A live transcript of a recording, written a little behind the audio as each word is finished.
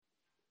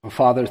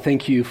Father,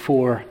 thank you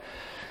for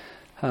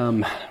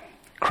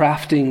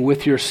crafting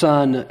with your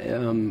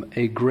Son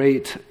a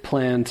great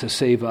plan to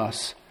save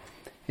us.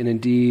 And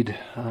indeed,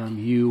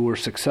 you were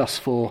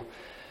successful.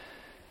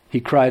 He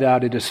cried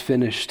out, "It is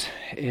finished,"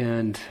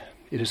 and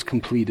it is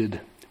completed.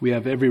 We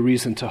have every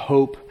reason to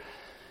hope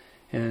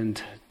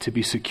and to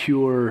be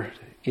secure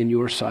in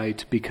your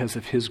sight because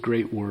of his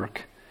great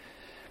work.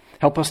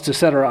 Help us to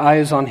set our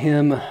eyes on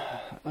him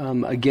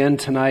again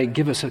tonight.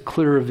 Give us a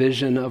clearer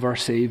vision of our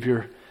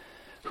Savior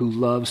who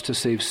loves to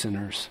save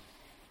sinners.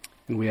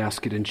 And we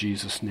ask it in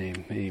Jesus'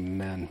 name.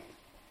 Amen.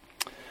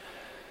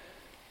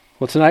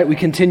 Well, tonight we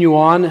continue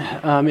on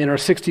in our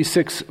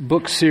 66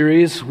 book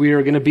series. We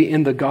are going to be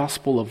in the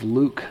Gospel of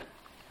Luke.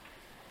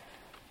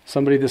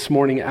 Somebody this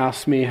morning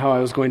asked me how I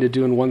was going to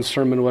do in one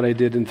sermon what I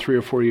did in 3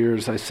 or 4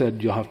 years. I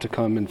said, you'll have to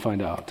come and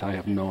find out. I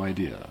have no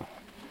idea.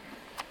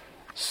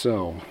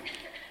 So,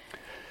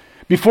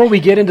 before we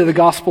get into the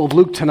Gospel of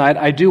Luke tonight,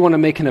 I do want to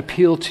make an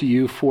appeal to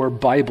you for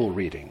Bible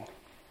reading.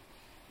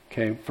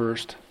 Okay,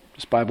 first,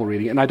 just Bible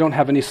reading. And I don't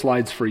have any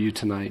slides for you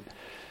tonight.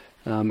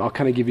 I'll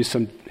kind of give you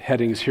some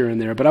headings here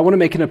and there. But I want to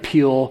make an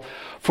appeal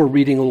for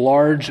reading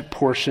large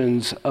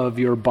portions of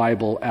your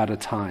Bible at a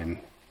time.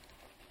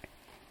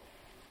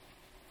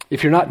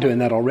 If you're not doing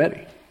that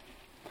already.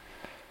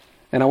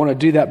 And I want to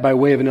do that by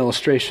way of an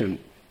illustration.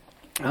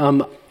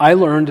 I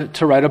learned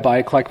to ride a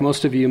bike, like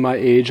most of you my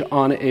age,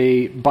 on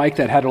a bike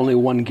that had only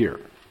one gear.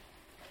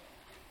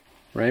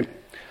 Right?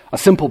 A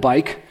simple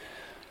bike.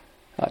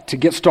 To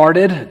get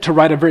started, to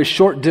ride a very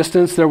short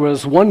distance, there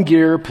was one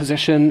gear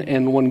position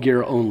and one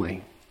gear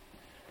only.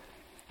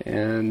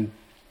 And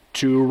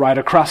to ride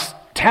across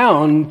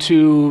town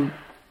to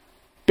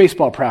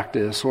baseball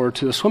practice or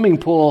to the swimming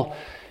pool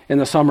in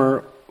the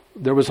summer,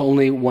 there was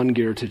only one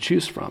gear to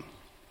choose from.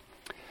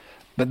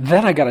 But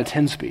then I got a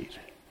 10-speed.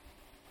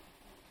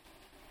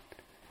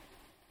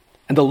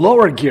 And the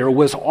lower gear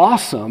was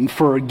awesome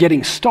for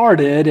getting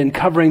started and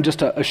covering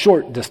just a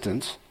short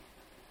distance.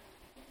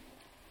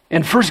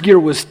 And first gear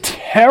was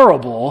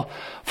terrible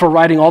for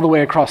riding all the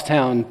way across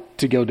town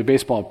to go to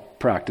baseball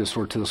practice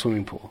or to the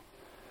swimming pool.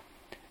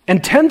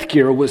 And 10th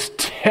gear was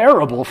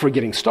terrible for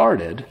getting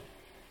started,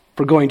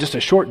 for going just a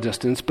short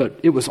distance, but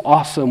it was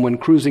awesome when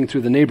cruising through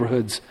the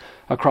neighborhoods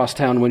across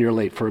town when you're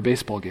late for a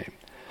baseball game.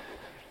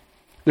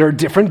 There are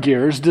different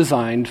gears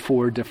designed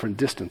for different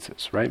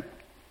distances, right?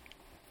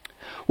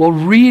 Well,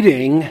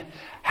 reading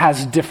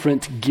has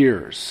different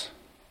gears.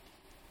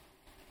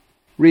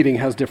 Reading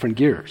has different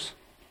gears.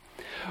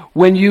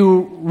 When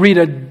you read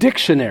a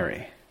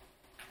dictionary,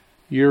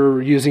 you're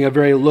using a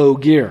very low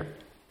gear.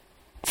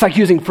 It's like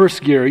using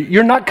first gear.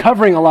 You're not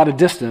covering a lot of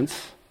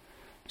distance.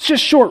 It's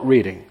just short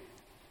reading.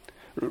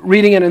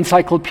 Reading an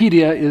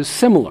encyclopedia is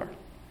similar.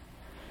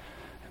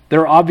 There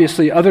are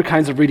obviously other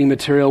kinds of reading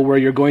material where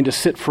you're going to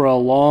sit for a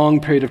long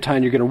period of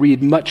time. You're going to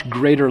read much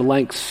greater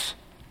lengths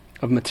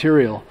of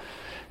material.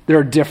 There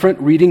are different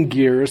reading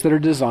gears that are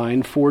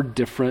designed for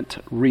different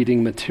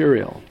reading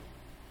material.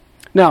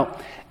 Now,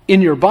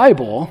 in your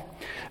Bible,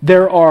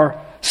 there are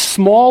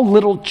small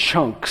little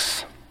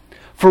chunks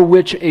for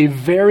which a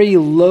very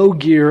low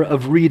gear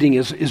of reading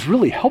is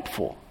really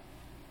helpful.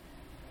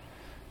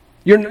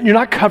 You're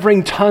not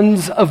covering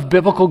tons of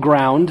biblical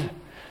ground,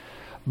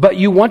 but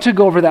you want to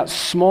go over that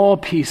small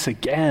piece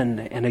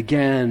again and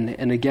again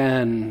and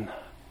again.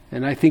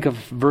 And I think of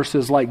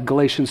verses like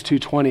Galatians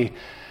 2:20,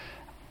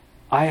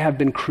 I have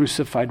been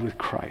crucified with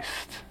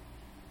Christ.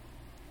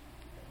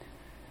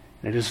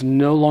 And it is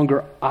no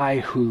longer I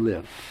who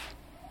live.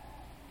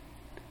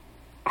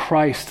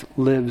 Christ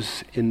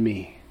lives in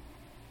me.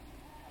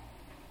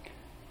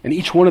 And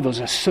each one of those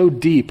is so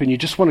deep, and you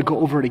just want to go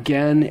over it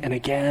again and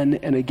again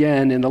and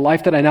again. In the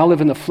life that I now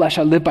live in the flesh,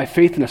 I live by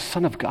faith in the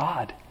Son of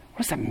God. What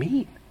does that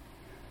mean?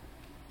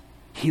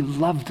 He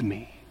loved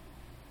me,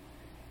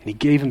 and he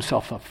gave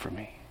himself up for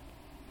me.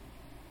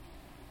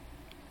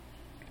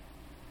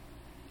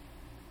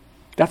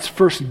 That's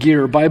first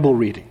gear Bible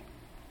reading.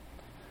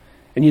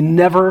 And you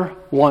never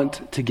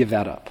want to give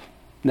that up.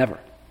 Never.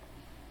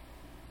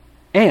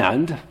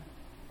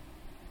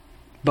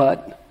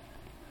 But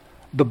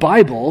the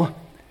Bible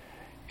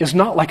is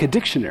not like a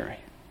dictionary.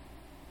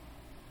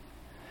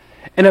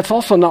 And it's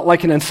also not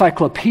like an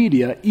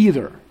encyclopedia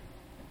either.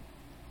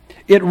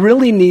 It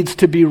really needs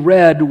to be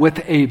read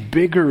with a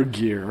bigger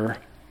gear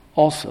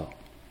also.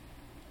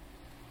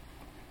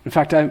 In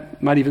fact, I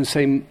might even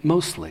say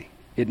mostly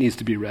it needs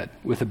to be read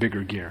with a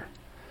bigger gear.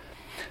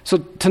 So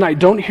tonight,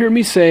 don't hear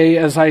me say,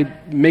 as I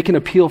make an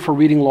appeal for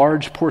reading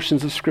large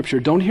portions of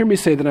Scripture, don't hear me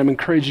say that I'm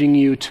encouraging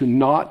you to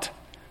not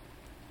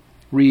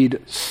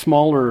read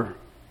smaller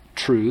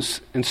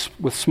truths and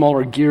with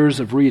smaller gears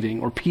of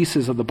reading or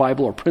pieces of the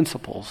Bible or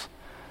principles.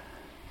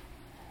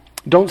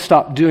 Don't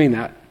stop doing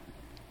that.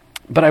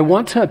 But I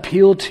want to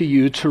appeal to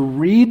you to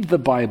read the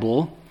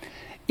Bible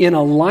in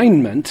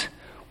alignment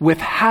with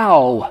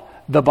how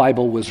the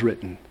Bible was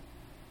written.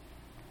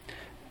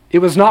 It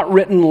was not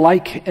written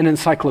like an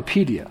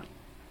encyclopedia,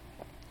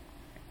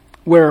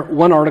 where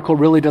one article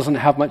really doesn't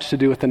have much to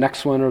do with the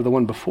next one or the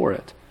one before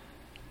it.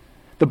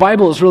 The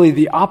Bible is really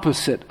the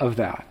opposite of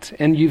that.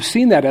 And you've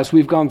seen that as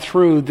we've gone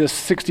through this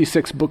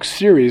 66-book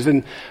series.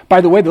 And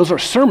by the way, those are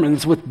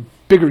sermons with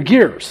bigger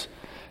gears,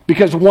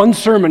 because one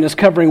sermon is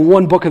covering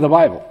one book of the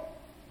Bible.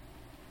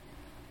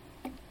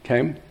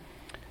 Okay?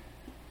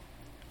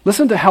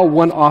 Listen to how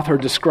one author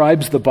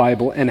describes the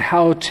Bible and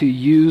how to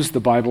use the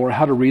Bible or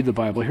how to read the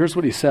Bible. Here's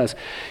what he says.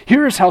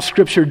 Here is how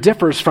Scripture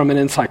differs from an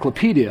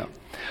encyclopedia.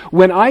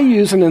 When I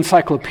use an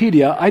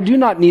encyclopedia, I do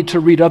not need to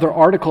read other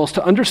articles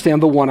to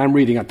understand the one I'm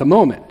reading at the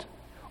moment.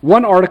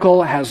 One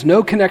article has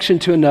no connection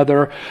to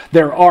another.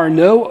 There are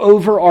no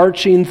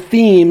overarching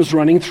themes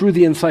running through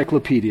the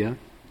encyclopedia.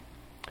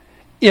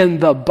 In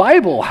the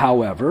Bible,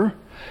 however,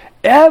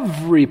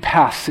 every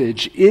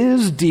passage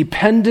is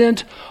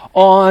dependent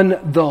on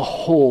the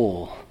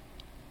whole.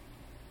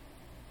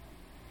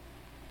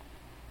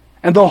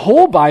 And the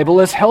whole Bible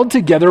is held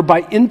together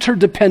by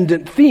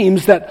interdependent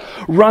themes that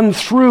run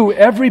through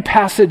every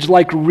passage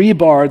like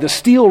rebar, the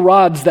steel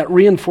rods that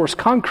reinforce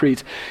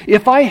concrete.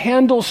 If I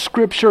handle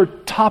Scripture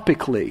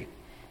topically,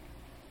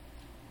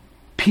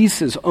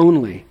 pieces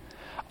only,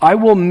 I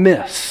will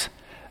miss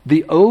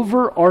the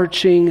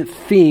overarching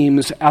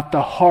themes at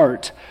the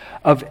heart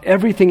of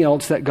everything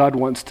else that God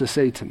wants to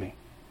say to me.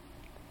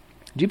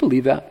 Do you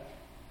believe that?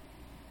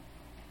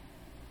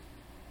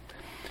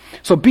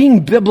 So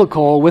being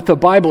biblical with the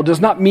Bible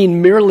does not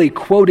mean merely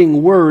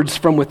quoting words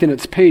from within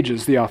its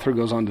pages, the author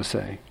goes on to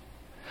say.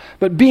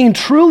 But being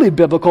truly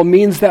biblical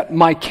means that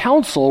my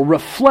counsel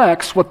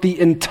reflects what the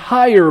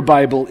entire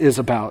Bible is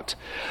about.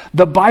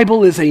 The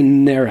Bible is a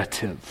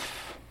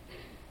narrative,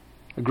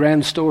 a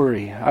grand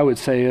story, I would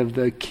say, of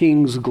the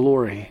King's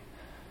glory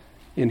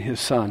in his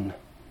Son.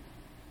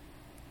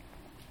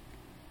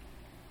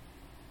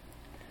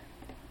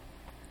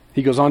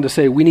 He goes on to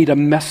say, we need a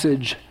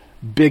message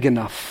big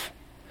enough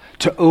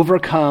to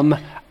overcome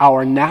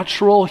our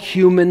natural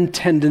human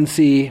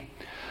tendency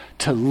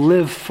to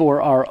live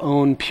for our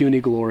own puny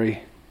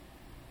glory,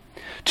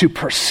 to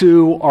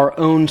pursue our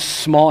own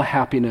small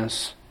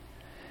happiness,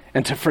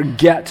 and to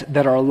forget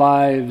that our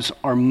lives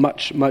are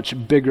much,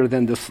 much bigger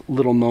than this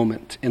little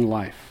moment in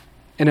life.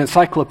 An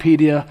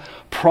encyclopedia,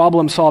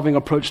 problem-solving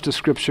approach to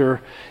Scripture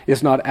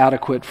is not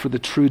adequate for the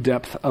true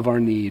depth of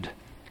our need.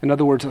 In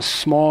other words, a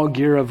small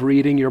gear of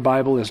reading your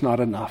Bible is not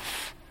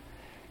enough.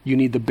 You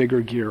need the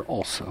bigger gear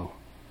also.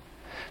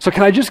 So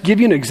can I just give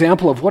you an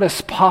example of what is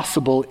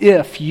possible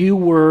if you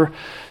were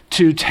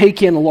to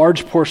take in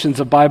large portions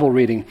of Bible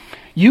reading?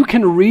 You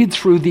can read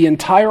through the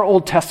entire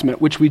Old Testament,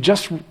 which we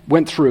just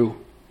went through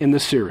in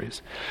this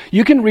series.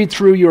 You can read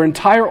through your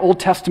entire Old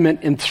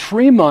Testament in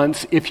 3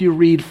 months if you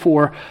read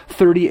for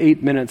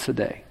 38 minutes a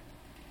day.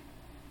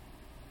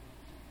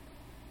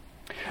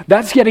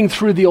 That's getting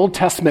through the Old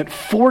Testament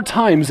 4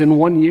 times in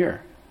 1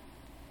 year.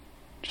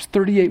 Just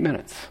 38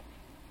 minutes.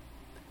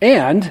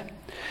 And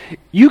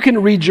you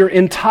can read your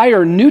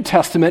entire New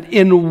Testament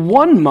in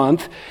 1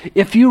 month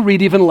if you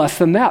read even less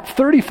than that,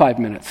 35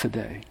 minutes a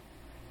day.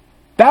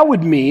 That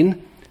would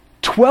mean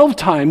 12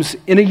 times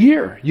in a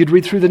year you'd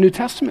read through the New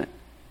Testament.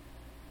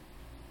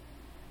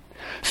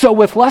 So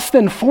with less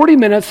than 40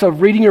 minutes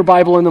of reading your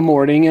Bible in the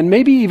morning and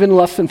maybe even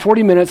less than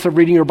 40 minutes of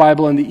reading your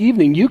Bible in the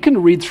evening, you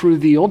can read through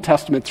the Old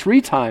Testament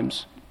 4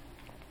 times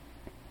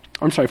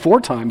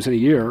in a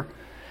year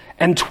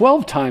and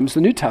 12 times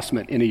the New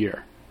Testament in a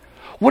year.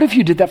 What if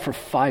you did that for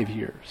 5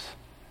 years?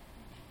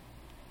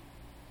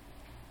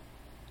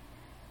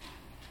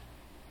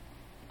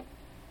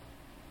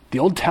 The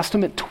Old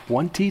Testament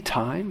 20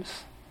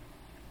 times?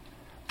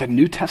 The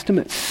New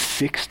Testament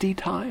 60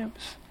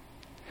 times?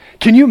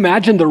 Can you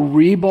imagine the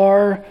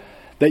rebar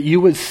that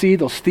you would see,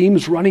 those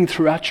themes running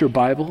throughout your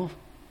Bible?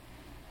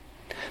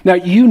 Now,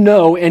 you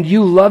know and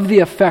you love the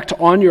effect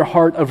on your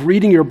heart of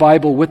reading your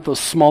Bible with those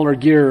smaller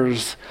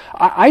gears.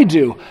 I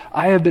do.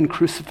 I have been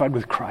crucified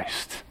with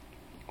Christ.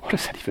 What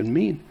does that even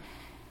mean?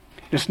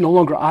 It's no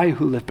longer I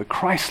who live, but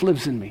Christ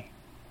lives in me.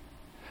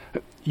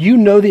 You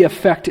know the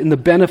effect and the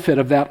benefit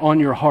of that on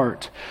your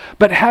heart.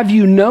 But have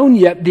you known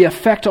yet the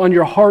effect on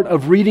your heart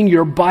of reading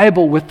your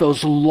Bible with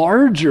those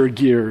larger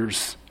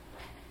gears?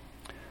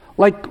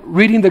 Like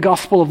reading the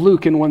Gospel of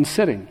Luke in one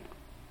sitting,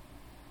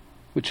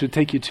 which should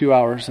take you 2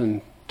 hours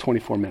and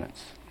 24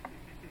 minutes.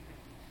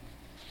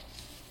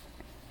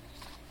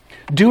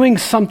 Doing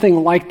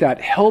something like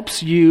that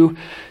helps you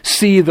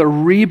see the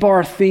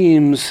rebar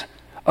themes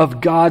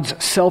of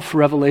God's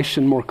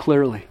self-revelation more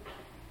clearly.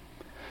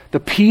 The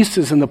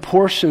pieces and the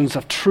portions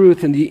of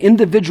truth and the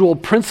individual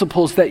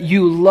principles that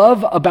you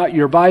love about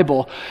your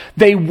Bible,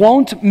 they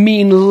won't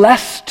mean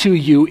less to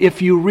you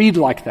if you read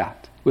like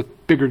that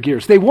with bigger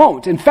gears. They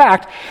won't. In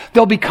fact,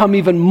 they'll become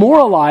even more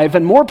alive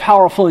and more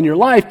powerful in your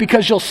life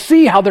because you'll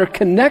see how they're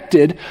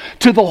connected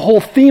to the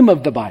whole theme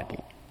of the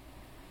Bible.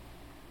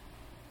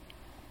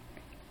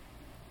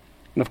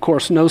 And of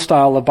course, no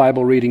style of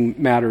Bible reading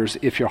matters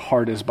if your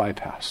heart is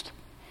bypassed.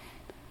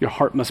 Your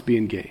heart must be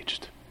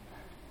engaged.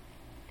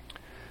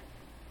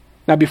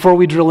 Now, before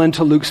we drill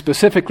into Luke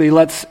specifically,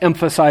 let's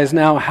emphasize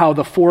now how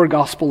the 4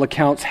 gospel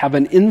accounts have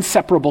an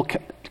inseparable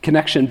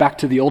connection back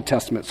to the Old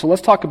Testament. So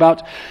let's talk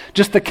about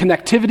just the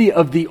connectivity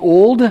of the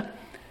Old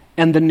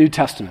and the New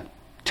Testament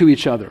to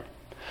each other.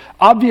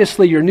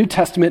 Obviously, your New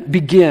Testament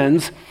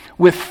begins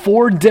with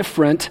 4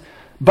 different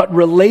but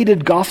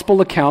related gospel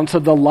accounts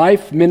of the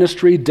life,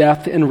 ministry,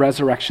 death, and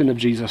resurrection of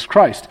Jesus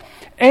Christ.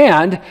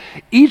 And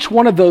each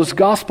one of those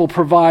gospel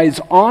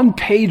provides on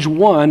page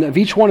 1 of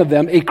each one of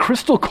them a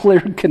crystal clear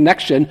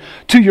connection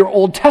to your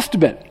Old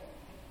Testament.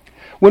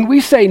 When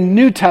we say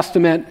New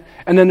Testament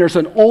and then there's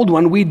an old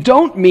one, we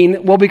don't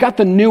mean, well, we got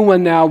the new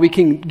one now, we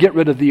can get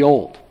rid of the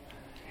old.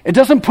 It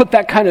doesn't put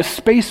that kind of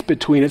space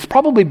between. It's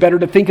probably better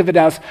to think of it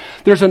as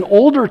there's an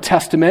older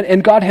testament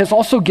and God has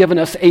also given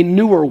us a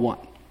newer one.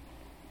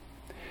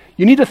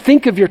 You need to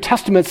think of your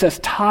testaments as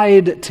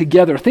tied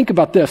together. Think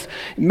about this.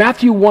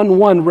 Matthew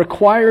 1:1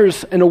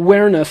 requires an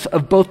awareness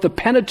of both the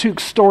Pentateuch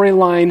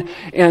storyline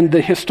and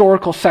the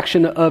historical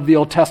section of the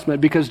Old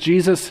Testament because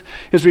Jesus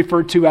is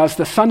referred to as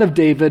the son of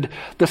David,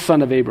 the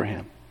son of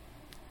Abraham.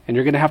 And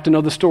you're going to have to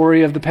know the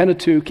story of the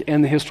Pentateuch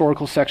and the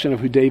historical section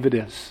of who David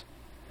is.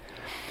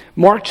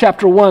 Mark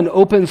chapter 1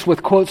 opens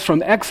with quotes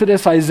from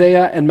Exodus,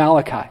 Isaiah, and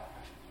Malachi.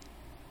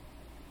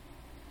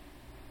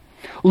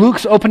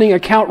 Luke's opening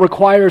account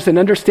requires an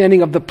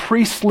understanding of the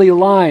priestly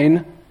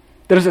line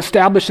that is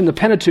established in the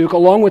Pentateuch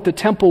along with the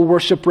temple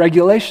worship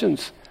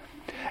regulations.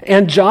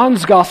 And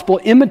John's gospel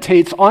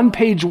imitates on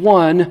page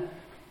 1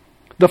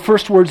 the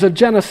first words of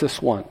Genesis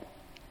 1,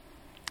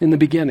 in the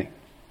beginning.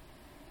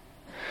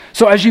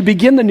 So as you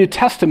begin the New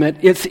Testament,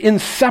 its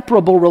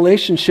inseparable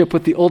relationship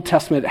with the Old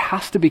Testament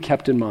has to be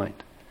kept in mind.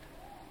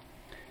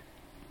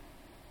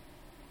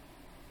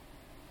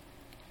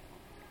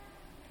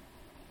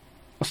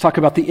 Let's talk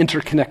about the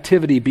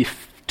interconnectivity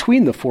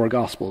between the 4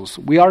 Gospels.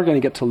 We are going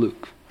to get to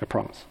Luke, I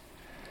promise.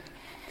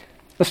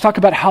 Let's talk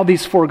about how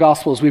these 4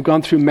 Gospels, we've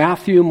gone through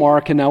Matthew,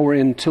 Mark, and now we're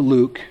into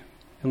Luke,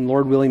 and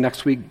Lord willing,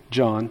 next week,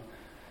 John.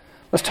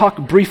 Let's talk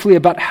briefly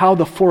about how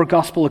the 4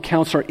 Gospel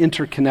accounts are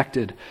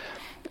interconnected.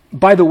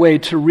 By the way,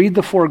 to read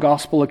the 4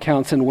 Gospel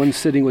accounts in one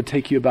sitting would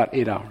take you about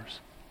 8 hours.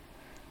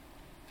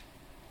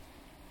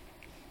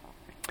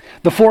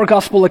 The 4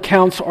 Gospel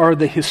accounts are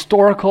the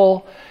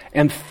historical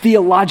and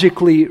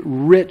theologically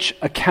rich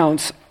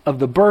accounts of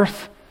the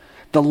birth,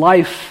 the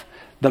life,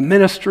 the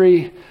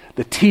ministry,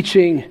 the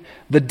teaching,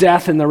 the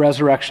death, and the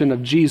resurrection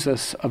of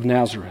Jesus of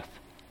Nazareth.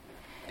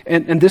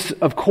 And this,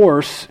 of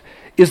course,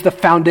 is the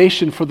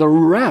foundation for the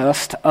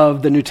rest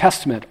of the New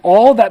Testament.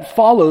 All that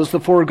follows the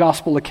 4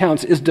 gospel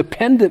accounts is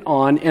dependent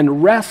on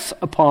and rests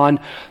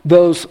upon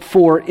those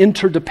 4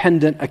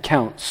 interdependent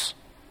accounts.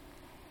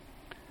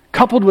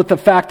 Coupled with the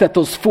fact that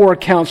those 4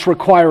 accounts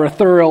require a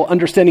thorough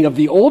understanding of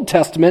the Old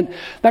Testament,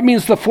 that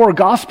means the 4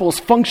 Gospels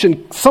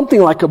function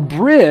something like a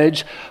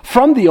bridge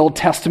from the Old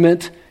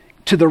Testament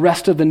to the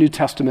rest of the New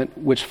Testament,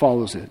 which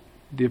follows it,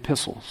 the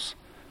epistles.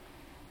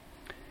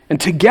 And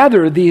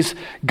together, these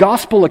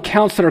Gospel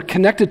accounts that are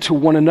connected to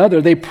one another,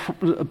 they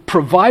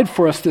provide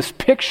for us this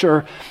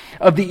picture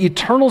of the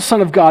eternal Son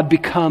of God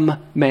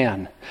become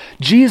man.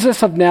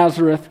 Jesus of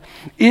Nazareth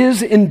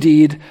is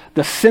indeed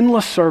the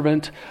sinless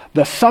servant,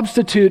 the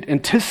substitute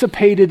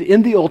anticipated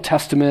in the Old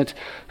Testament,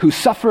 who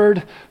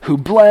suffered, who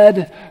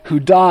bled, who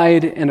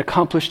died, and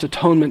accomplished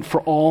atonement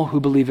for all who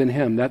believe in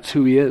him. That's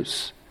who he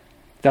is.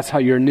 That's how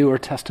your Newer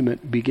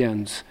Testament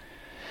begins.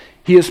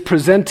 He is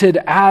presented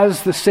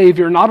as the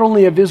Savior, not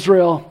only of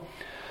Israel,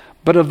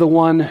 but of the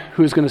one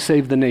who is going to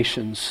save the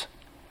nations.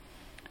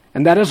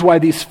 And that is why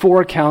these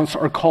 4 accounts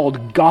are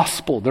called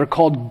gospel. They're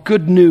called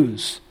good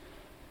news.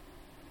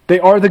 They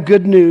are the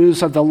good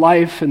news of the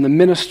life and the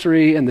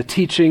ministry and the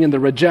teaching and the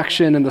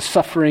rejection and the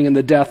suffering and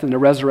the death and the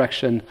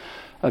resurrection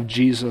of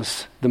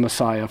Jesus, the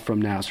Messiah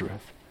from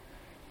Nazareth.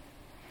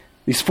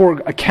 These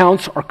 4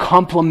 accounts are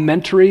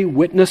complementary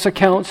witness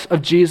accounts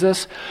of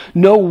Jesus.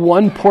 No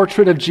one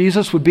portrait of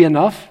Jesus would be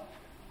enough.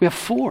 We have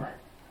 4.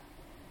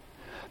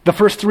 The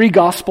first 3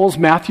 Gospels,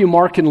 Matthew,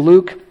 Mark, and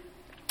Luke,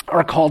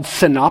 are called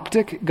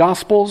synoptic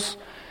Gospels,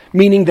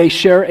 meaning they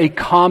share a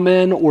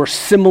common or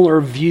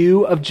similar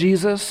view of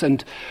Jesus.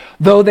 And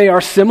though they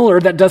are similar,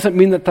 that doesn't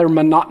mean that they're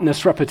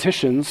monotonous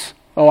repetitions.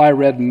 Oh, I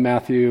read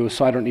Matthew,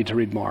 so I don't need to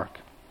read Mark.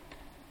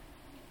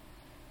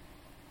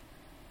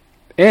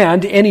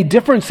 And any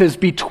differences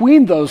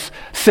between those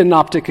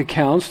synoptic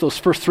accounts, those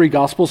first 3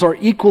 Gospels, are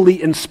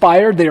equally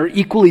inspired, they are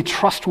equally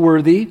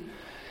trustworthy,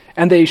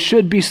 and they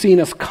should be seen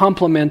as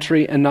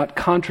complementary and not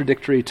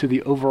contradictory to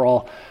the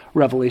overall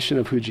revelation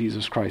of who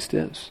Jesus Christ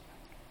is.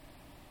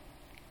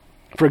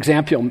 For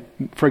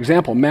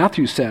example,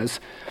 Matthew says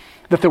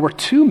that there were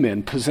 2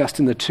 men possessed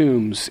in the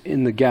tombs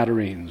in the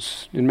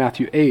Gadarenes in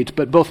Matthew 8,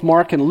 but both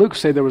Mark and Luke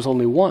say there was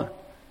only 1.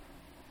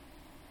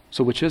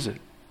 So which is it?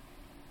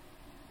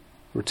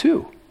 There were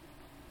 2,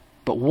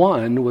 but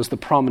 1 was the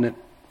prominent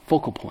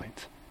focal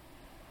point.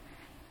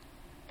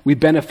 We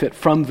benefit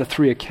from the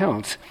 3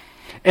 accounts.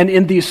 And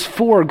in these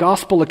 4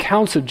 gospel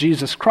accounts of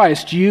Jesus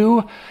Christ,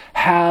 you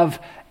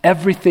have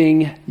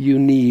everything you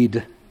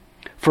need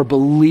for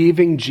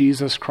believing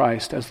Jesus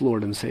Christ as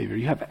Lord and Savior.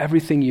 You have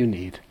everything you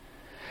need.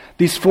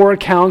 These four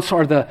accounts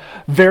are the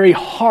very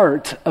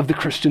heart of the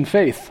Christian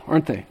faith,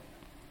 aren't they?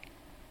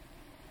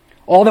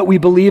 All that we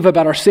believe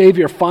about our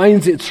Savior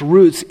finds its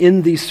roots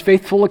in these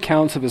faithful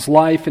accounts of his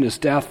life and his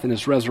death and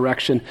his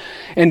resurrection.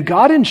 And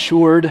God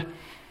ensured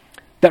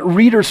that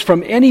readers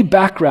from any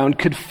background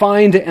could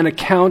find an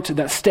account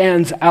that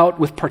stands out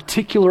with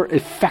particular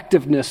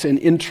effectiveness and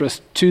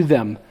interest to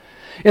them.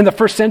 In the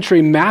first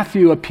century,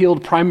 Matthew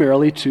appealed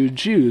primarily to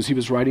Jews. He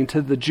was writing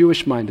to the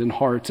Jewish mind and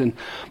heart. And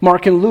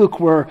Mark and Luke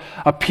were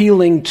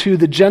appealing to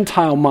the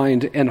Gentile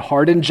mind and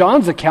heart. And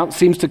John's account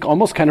seems to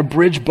almost kind of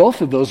bridge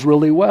both of those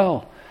really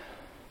well.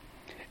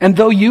 And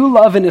though you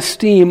love and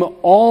esteem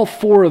all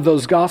four of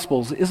those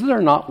Gospels, is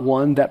there not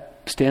one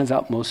that stands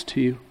out most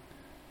to you?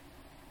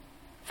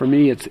 For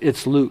me,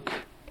 it's Luke.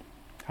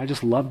 I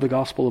just love the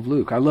Gospel of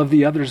Luke. I love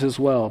the others as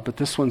well, but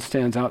this one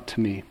stands out to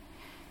me.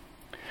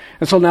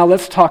 And so now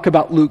let's talk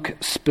about Luke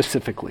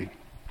specifically.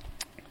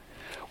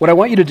 What I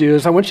want you to do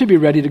is I want you to be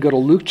ready to go to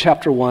Luke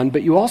chapter 1,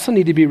 but you also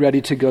need to be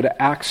ready to go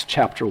to Acts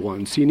chapter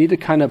 1. So you need to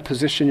kind of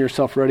position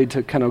yourself ready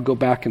to kind of go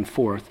back and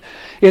forth.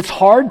 It's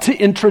hard to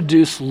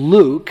introduce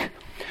Luke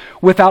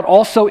without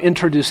also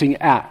introducing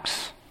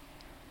Acts.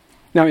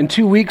 Now, in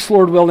 2 weeks,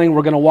 Lord willing,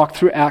 we're going to walk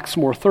through Acts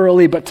more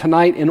thoroughly, but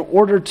tonight, in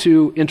order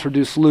to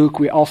introduce Luke,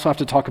 we also have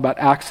to talk about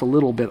Acts a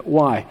little bit.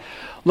 Why?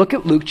 Look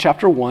at Luke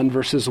chapter 1,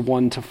 verses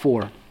 1 to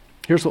 4.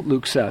 Here's what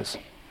Luke says.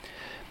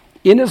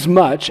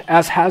 Inasmuch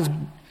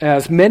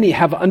as many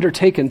have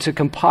undertaken to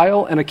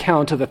compile an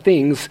account of the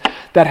things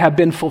that have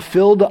been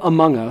fulfilled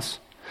among us,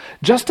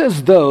 just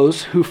as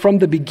those who from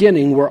the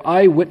beginning were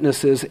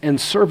eyewitnesses and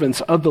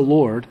servants of the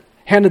Lord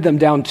handed them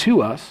down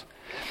to us,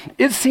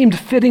 it seemed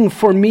fitting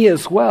for me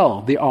as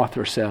well, the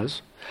author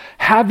says,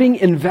 having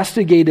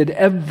investigated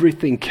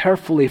everything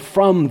carefully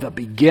from the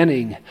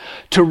beginning,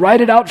 to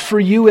write it out for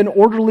you in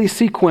orderly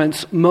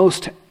sequence,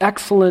 most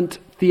excellent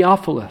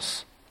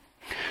Theophilus,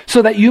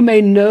 so that you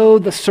may know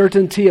the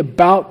certainty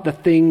about the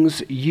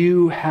things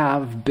you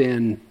have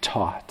been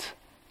taught.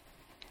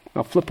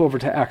 Now flip over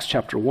to Acts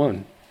chapter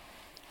 1.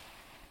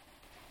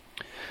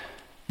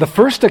 The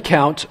first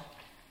account,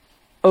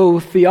 O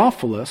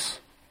Theophilus,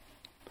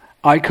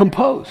 I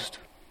composed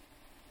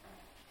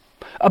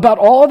about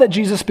all that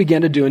Jesus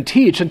began to do and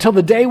teach until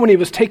the day when he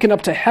was taken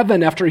up to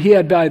heaven after he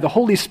had by the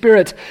Holy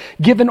Spirit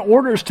given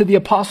orders to the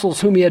apostles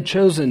whom he had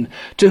chosen,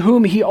 to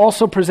whom he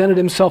also presented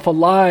himself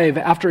alive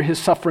after his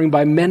suffering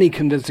by many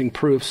convincing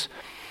proofs,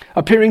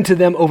 appearing to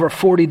them over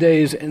 40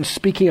 days and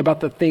speaking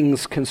about the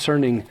things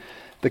concerning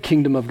the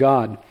kingdom of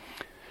God.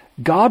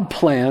 God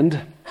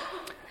planned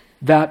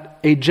that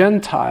a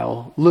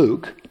Gentile,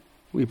 Luke,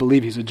 we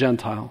believe he's a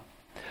Gentile,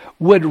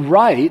 would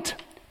write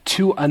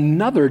to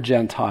another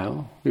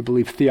Gentile, we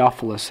believe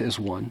Theophilus is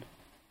one,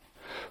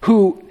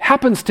 who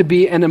happens to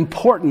be an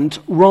important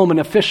Roman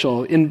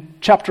official. In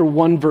chapter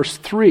 1, verse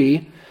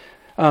 3,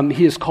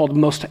 he is called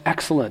most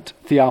excellent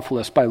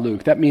Theophilus by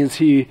Luke. That means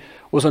he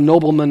was a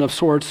nobleman of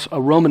sorts, a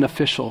Roman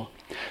official.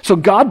 So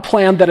God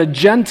planned that a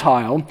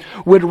Gentile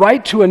would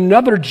write to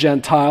another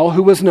Gentile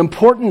who was an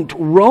important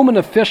Roman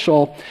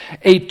official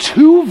a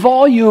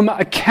 2-volume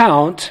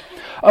account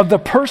of the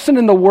person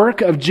and the work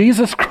of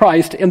Jesus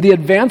Christ and the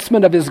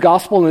advancement of his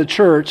gospel in the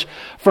church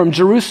from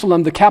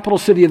Jerusalem, the capital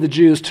city of the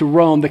Jews, to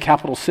Rome, the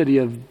capital city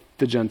of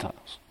the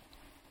Gentiles.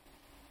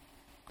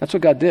 That's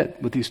what God did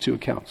with these 2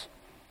 accounts.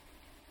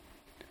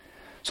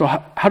 So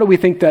how do we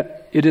think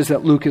that it is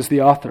that Luke is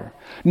the author?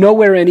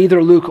 Nowhere in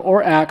either Luke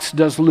or Acts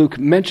does Luke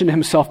mention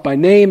himself by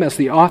name as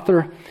the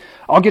author.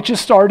 I'll get you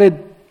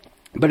started,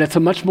 but it's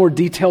a much more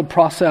detailed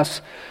process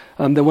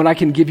than what I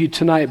can give you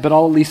tonight, but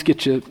I'll at least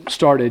get you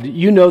started.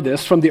 You know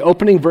this from the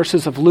opening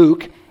verses of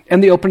Luke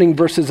and the opening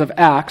verses of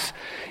Acts.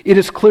 It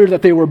is clear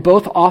that they were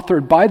both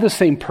authored by the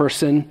same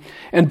person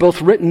and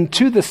both written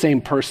to the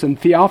same person,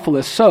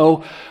 Theophilus.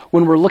 So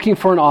when we're looking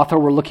for an author,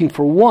 we're looking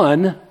for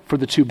one for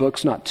the 2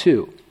 books, not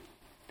 2.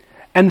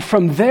 And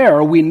from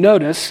there, we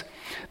notice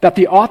that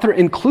the author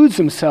includes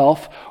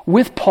himself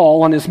with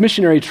Paul on his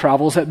missionary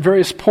travels at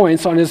various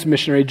points on his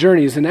missionary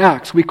journeys in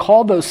Acts. We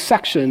call those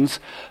sections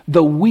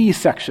the we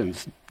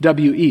sections,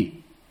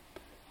 W-E,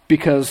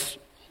 because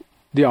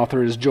the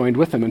author is joined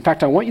with him. In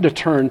fact, I want you to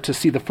turn to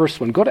see the first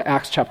one. Go to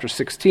Acts chapter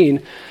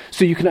 16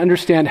 so you can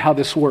understand how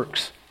this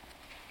works.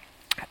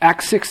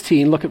 Acts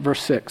 16, look at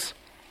verse 6.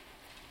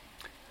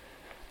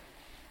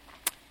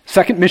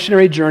 Second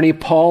missionary journey,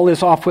 Paul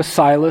is off with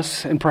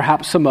Silas and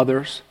perhaps some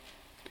others.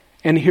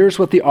 And here's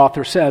what the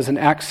author says in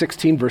Acts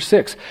 16, verse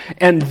 6.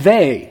 And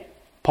they,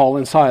 Paul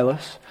and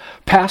Silas,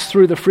 passed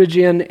through the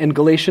Phrygian and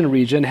Galatian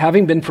region,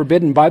 having been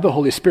forbidden by the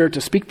Holy Spirit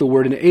to speak the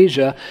word in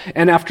Asia.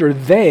 And after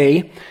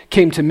they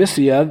came to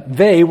Mysia,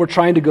 they were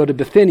trying to go to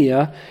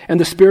Bithynia,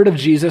 and the Spirit of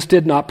Jesus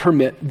did not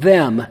permit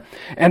them.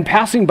 And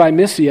passing by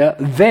Mysia,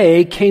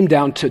 they came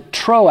down to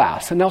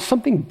Troas. And now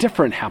something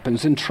different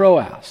happens in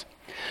Troas.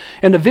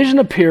 And a vision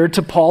appeared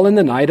to Paul in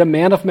the night. A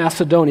man of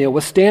Macedonia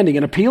was standing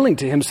and appealing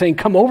to him, saying,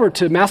 "Come over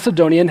to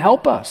Macedonia and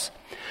help us."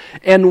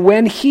 And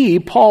when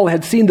Paul,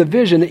 had seen the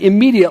vision,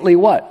 immediately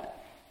what?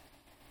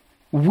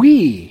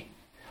 We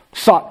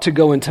sought to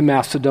go into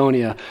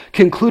Macedonia,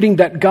 concluding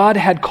that God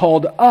had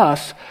called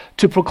us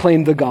to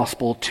proclaim the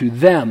gospel to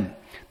them.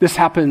 This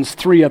happens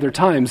 3 other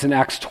times in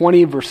Acts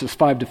 20, verses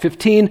 5 to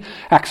 15,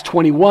 Acts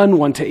 21,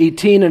 1 to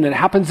 18, and it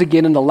happens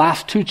again in the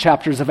last 2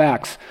 chapters of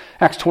Acts,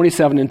 Acts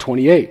 27 and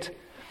 28.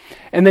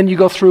 And then you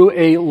go through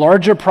a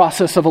larger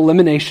process of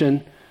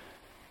elimination,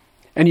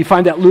 and you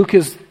find that Luke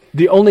is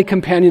the only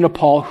companion of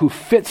Paul who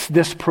fits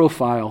this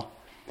profile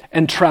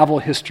and travel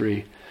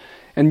history.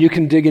 And you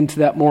can dig into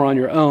that more on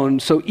your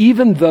own. So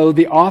even though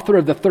the author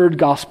of the 3rd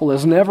gospel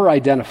is never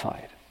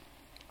identified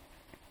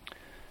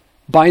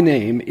by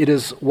name, it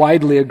is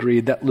widely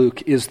agreed that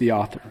Luke is the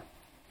author.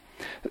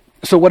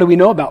 So what do we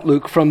know about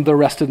Luke from the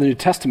rest of the New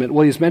Testament?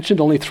 Well, he's mentioned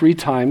only 3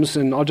 times,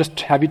 and I'll just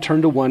have you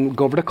turn to one,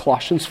 go over to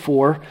Colossians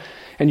 4,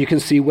 and you can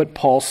see what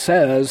Paul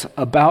says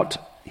about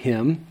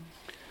him.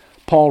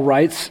 Paul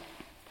writes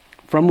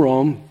from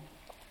Rome,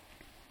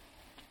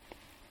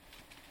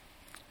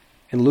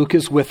 and Luke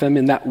is with him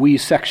in that we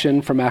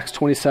section from Acts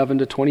 27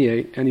 to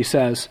 28, and he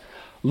says,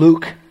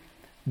 Luke,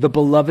 the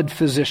beloved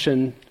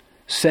physician,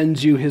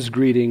 sends you his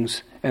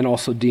greetings, and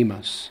also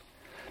Demas.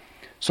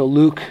 So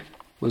Luke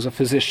was a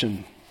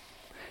physician.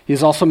 He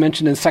is also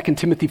mentioned in 2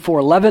 Timothy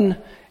 4:11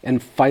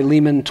 and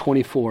Philemon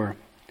 24.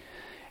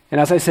 And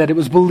as I said, it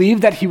was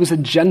believed that he was a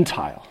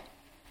Gentile,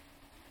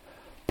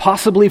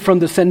 possibly from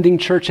the sending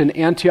church in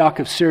Antioch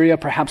of Syria.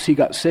 Perhaps he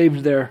got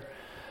saved there.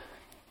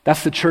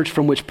 That's the church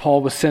from which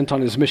Paul was sent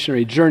on his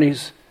missionary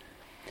journeys.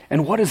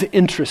 And what is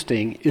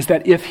interesting is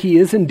that if he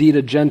is indeed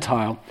a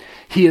Gentile,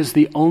 he is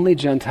the only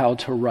Gentile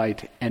to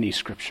write any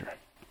scripture.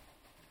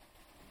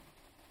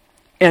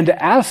 And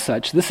as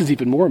such, this is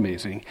even more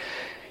amazing,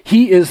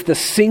 he is the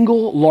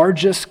single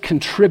largest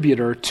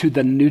contributor to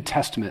the New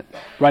Testament,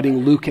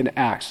 writing Luke and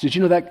Acts. Did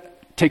you know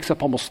that takes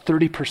up almost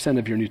 30%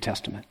 of your New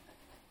Testament?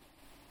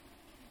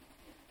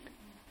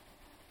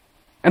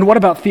 And what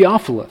about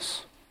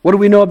Theophilus? What do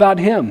we know about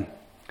him?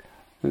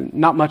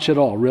 Not much at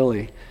all,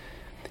 really.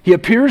 He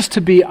appears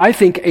to be, I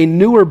think, a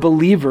newer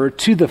believer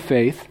to the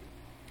faith.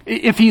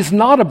 If he's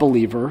not a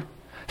believer,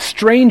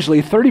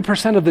 strangely,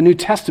 30% of the New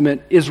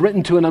Testament is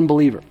written to an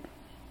unbeliever.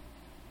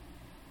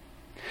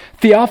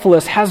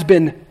 Theophilus has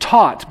been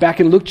taught, back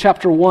in Luke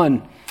chapter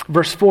 1,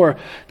 verse 4,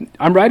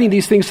 I'm writing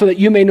these things so that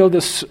you may know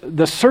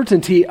the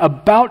certainty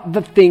about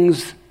the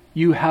things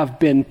you have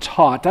been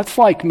taught. That's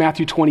like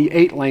Matthew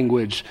 28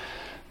 language,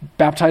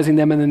 baptizing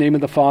them in the name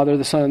of the Father,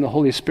 the Son, and the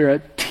Holy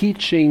Spirit,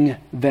 teaching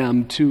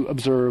them to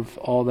observe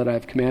all that I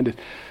have commanded.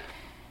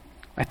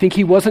 I think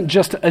he wasn't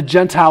just a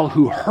Gentile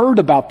who heard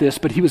about this,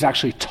 but he was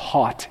actually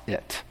taught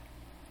it.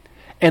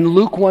 And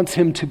Luke wants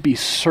him to be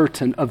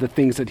certain of the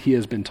things that he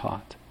has been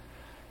taught.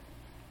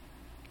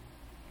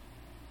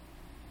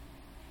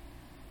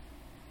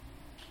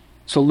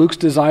 So Luke's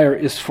desire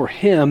is for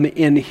him,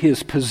 in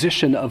his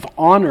position of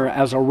honor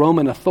as a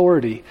Roman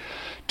authority,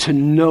 to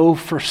know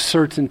for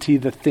certainty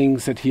the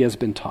things that he has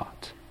been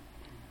taught.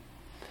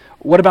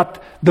 What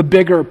about the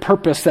bigger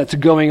purpose that's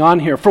going on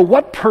here? For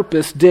what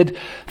purpose did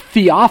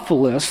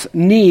Theophilus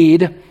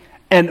need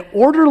an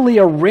orderly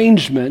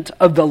arrangement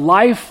of the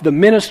life, the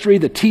ministry,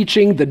 the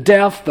teaching, the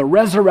death, the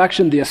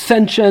resurrection, the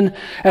ascension,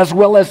 as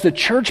well as the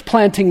church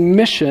planting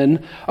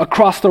mission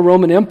across the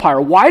Roman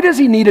Empire? Why does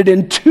he need it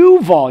in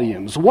 2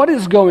 volumes? What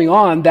is going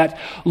on that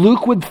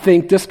Luke would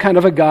think this kind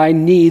of a guy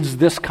needs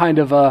this kind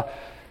of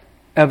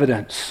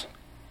evidence?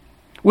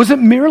 Was it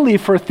merely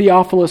for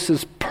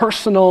Theophilus'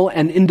 personal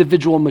and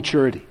individual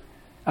maturity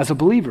as a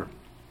believer?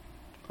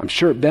 I'm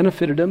sure it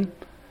benefited him.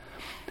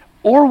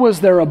 Or was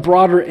there a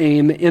broader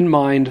aim in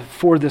mind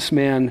for this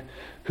man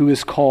who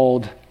is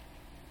called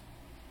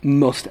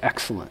most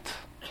excellent,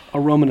 a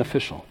Roman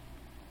official?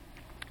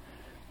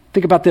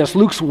 Think about this.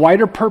 Luke's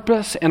wider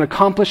purpose and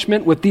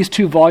accomplishment with these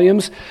 2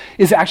 volumes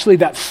is actually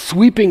that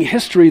sweeping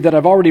history that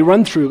I've already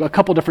run through a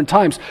couple different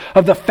times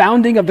of the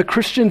founding of the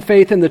Christian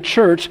faith in the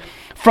church,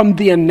 from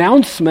the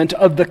announcement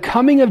of the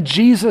coming of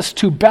Jesus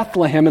to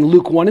Bethlehem in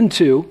Luke 1 and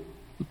 2,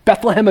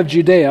 Bethlehem of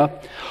Judea,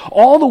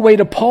 all the way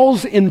to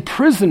Paul's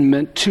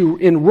imprisonment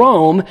in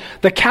Rome,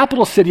 the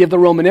capital city of the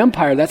Roman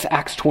Empire. That's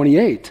Acts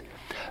 28.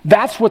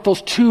 That's what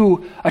those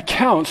 2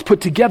 accounts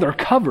put together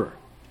cover.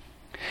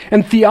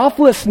 And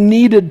Theophilus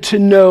needed to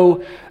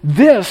know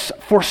this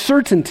for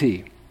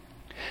certainty.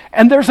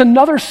 And there's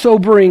another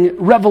sobering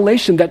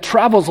revelation that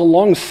travels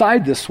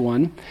alongside this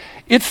one.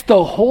 It's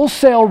the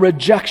wholesale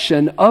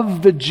rejection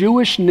of the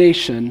Jewish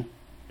nation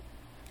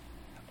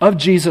of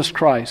Jesus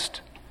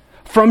Christ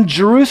from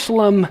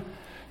Jerusalem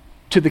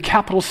to the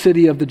capital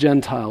city of the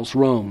Gentiles,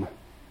 Rome.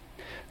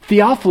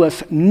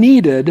 Theophilus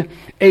needed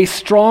a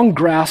strong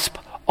grasp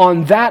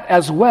on that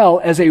as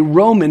well as a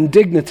Roman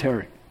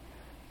dignitary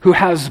who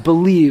has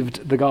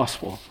believed the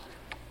gospel.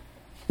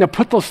 Now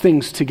put those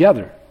things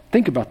together.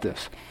 Think about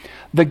this.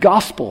 The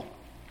gospel,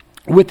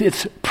 with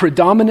its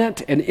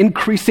predominant and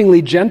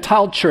increasingly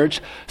Gentile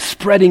church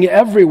spreading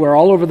everywhere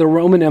all over the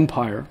Roman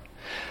Empire,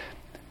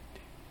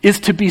 is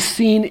to be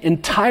seen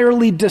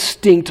entirely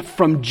distinct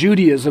from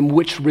Judaism,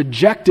 which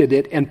rejected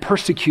it and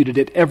persecuted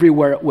it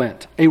everywhere it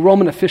went. A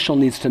Roman official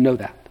needs to know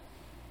that.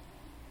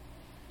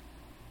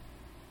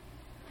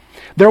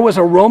 There was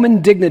a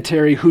Roman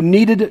dignitary who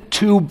needed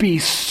to be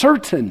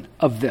certain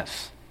of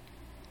this.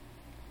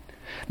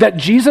 That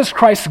Jesus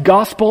Christ's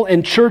gospel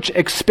and church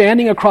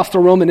expanding across the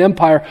Roman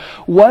Empire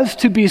was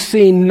to be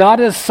seen not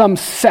as some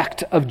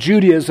sect of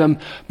Judaism,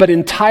 but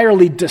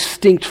entirely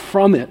distinct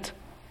from it.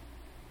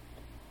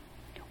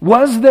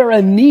 Was there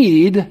a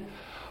need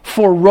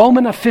for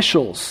Roman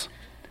officials,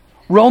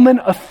 Roman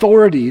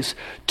authorities,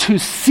 to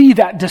see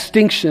that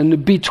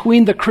distinction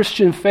between the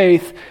Christian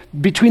faith,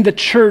 between the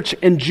church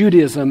and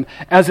Judaism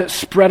as it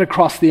spread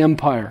across the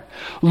empire?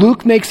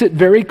 Luke makes it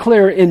very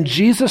clear in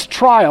Jesus'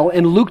 trial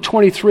in Luke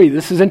 23.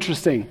 This is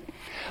interesting.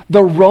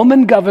 The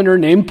Roman governor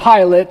named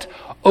Pilate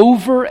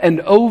over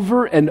and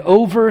over and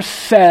over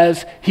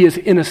says he is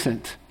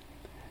innocent.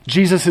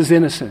 Jesus is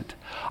innocent.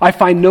 I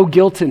find no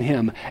guilt in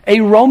him. A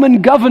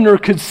Roman governor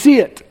could see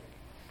it,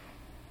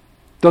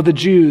 though the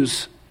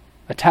Jews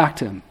attacked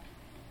him.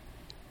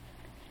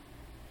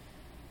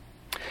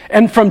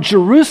 And from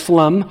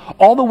Jerusalem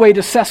all the way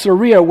to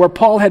Caesarea, where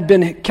Paul had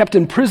been kept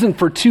in prison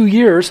for 2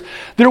 years,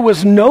 there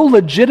was no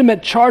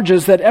legitimate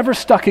charges that ever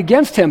stuck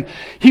against him.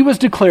 He was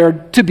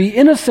declared to be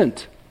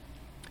innocent.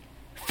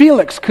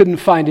 Felix couldn't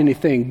find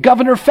anything.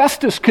 Governor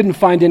Festus couldn't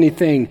find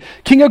anything.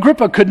 King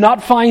Agrippa could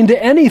not find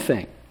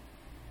anything.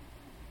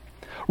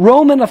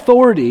 Roman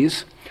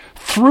authorities,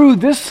 through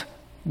this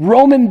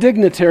Roman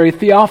dignitary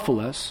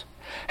Theophilus,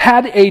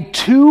 had a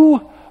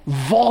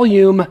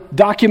 2-volume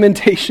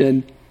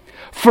documentation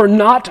for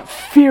not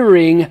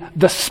fearing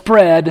the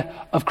spread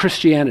of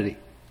Christianity.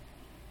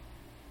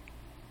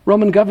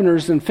 Roman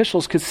governors and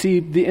officials could see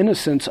the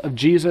innocence of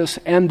Jesus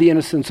and the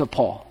innocence of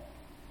Paul.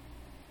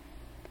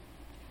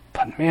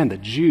 But man, the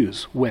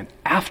Jews went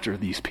after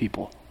these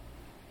people,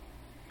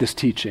 this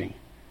teaching.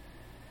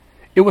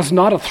 It was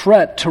not a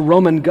threat to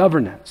Roman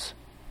governance.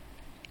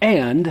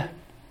 And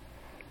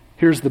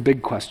here's the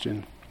big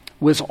question.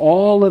 Was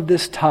all of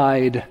this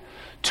tied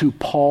to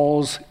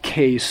Paul's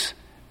case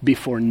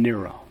before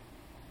Nero?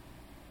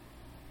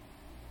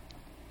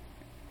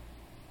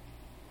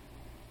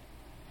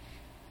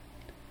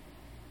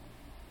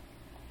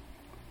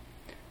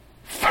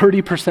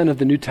 "30% of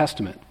the New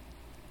Testament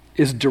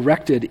is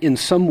directed in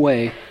some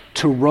way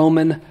to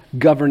Roman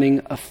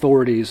governing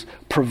authorities,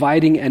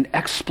 providing an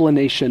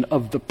explanation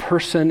of the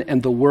person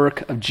and the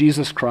work of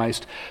Jesus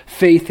Christ,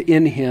 faith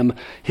in him,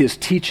 his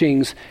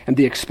teachings, and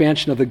the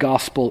expansion of the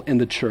gospel in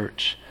the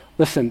church."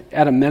 Listen,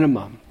 at a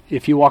minimum,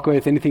 if you walk away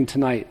with anything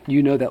tonight,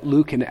 you know that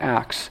Luke in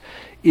Acts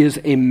is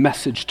a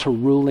message to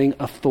ruling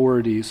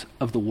authorities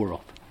of the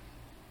world.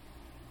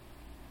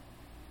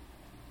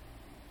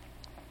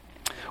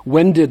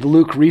 When did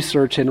Luke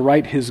research and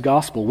write his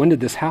gospel? When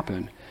did this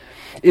happen?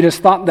 It is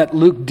thought that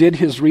Luke did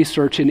his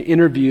research in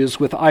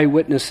interviews with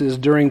eyewitnesses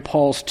during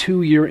Paul's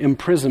 2-year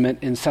imprisonment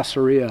in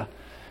Caesarea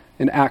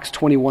in Acts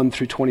 21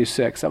 through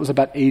 26. That was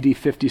about AD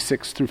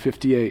 56 through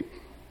 58.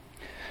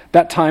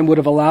 That time would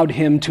have allowed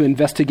him to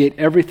investigate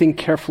everything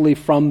carefully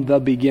from the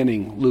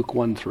beginning, Luke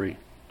 1:3.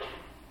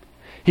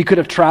 He could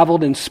have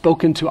traveled and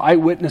spoken to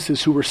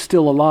eyewitnesses who were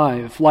still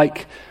alive,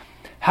 like,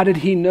 how did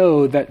he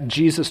know that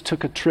Jesus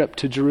took a trip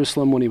to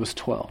Jerusalem when he was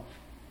 12?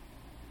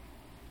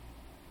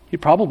 He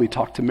probably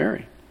talked to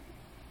Mary.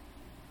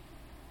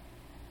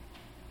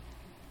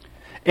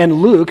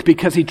 And Luke,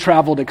 because he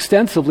traveled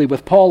extensively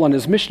with Paul on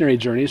his missionary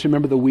journeys,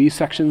 remember the we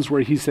sections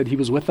where he said he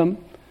was with them?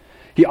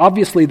 He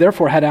obviously,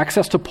 therefore, had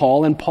access to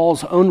Paul and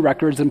Paul's own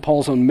records and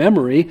Paul's own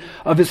memory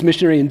of his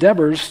missionary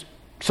endeavors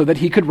so that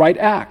he could write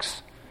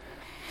Acts.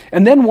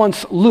 And then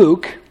once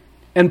Luke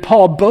and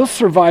Paul both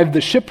survived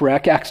the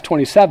shipwreck, Acts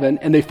 27,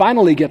 and they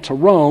finally get to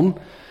Rome,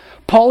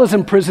 Paul is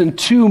imprisoned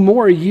 2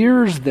 more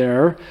years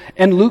there,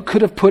 and Luke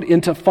could have put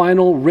into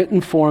final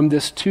written form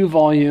this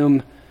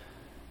 2-volume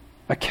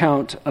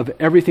account of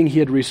everything he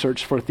had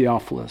researched for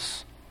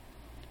Theophilus.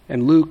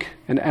 And Luke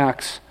and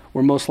Acts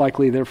were most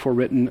likely therefore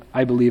written,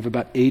 I believe,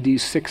 about AD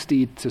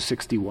 60 to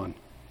 61.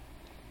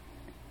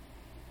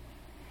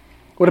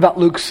 What about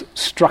Luke's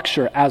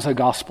structure as a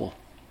gospel?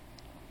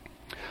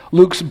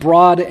 Luke's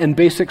broad and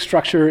basic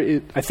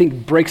structure, I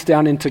think, breaks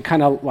down into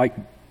kind of like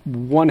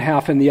one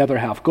half and the other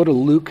half. Go to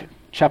Luke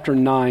chapter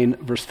 9,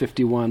 verse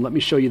 51. Let me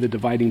show you the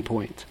dividing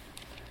point.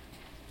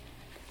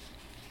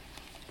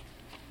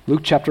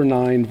 Luke chapter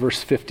 9,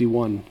 verse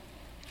 51.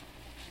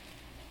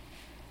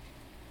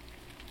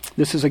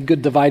 This is a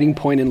good dividing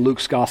point in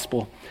Luke's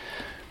gospel.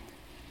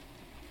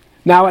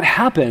 Now it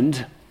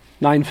happened,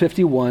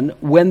 9:51,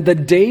 when the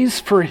days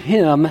for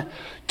him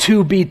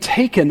to be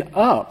taken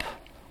up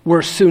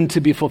were soon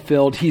to be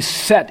fulfilled, he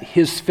set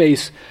his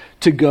face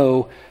to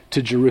go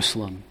to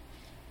Jerusalem.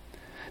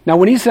 Now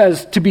when he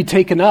says to be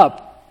taken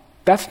up,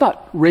 that's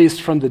not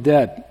raised from the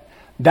dead.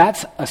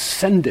 That's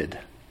ascended.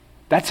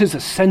 That's his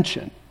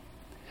ascension.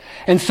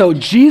 And so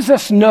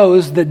Jesus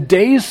knows the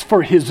days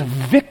for his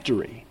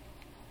victory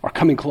are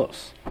coming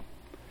close.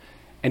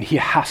 And he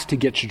has to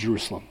get to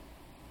Jerusalem.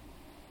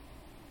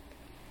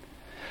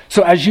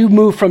 So as you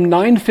move from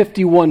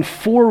 951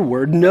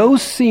 forward, no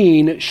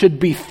scene should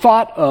be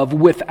thought of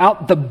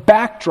without the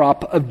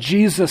backdrop of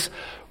Jesus'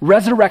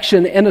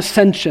 resurrection and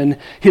ascension,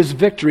 his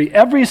victory.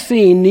 Every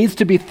scene needs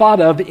to be thought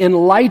of in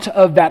light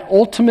of that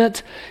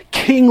ultimate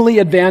kingly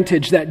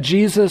advantage that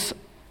Jesus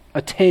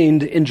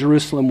attained in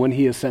Jerusalem when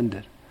he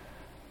ascended.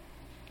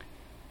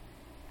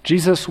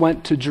 Jesus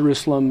went to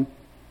Jerusalem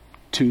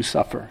to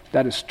suffer.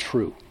 That is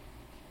true.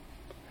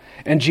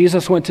 And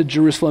Jesus went to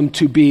Jerusalem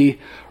to be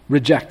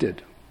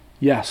rejected.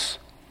 Yes.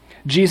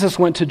 Jesus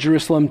went to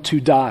Jerusalem to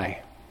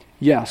die.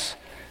 Yes.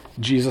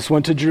 Jesus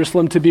went to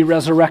Jerusalem to be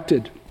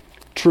resurrected.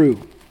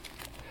 True.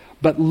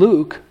 But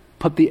Luke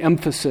put the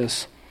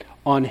emphasis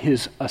on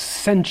his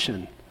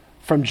ascension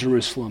from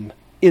Jerusalem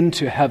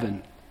into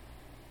heaven.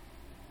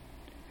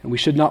 And we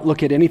should not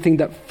look at anything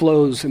that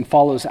flows and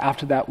follows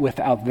after that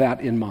without that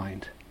in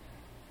mind.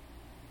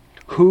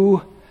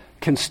 Who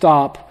can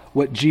stop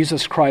what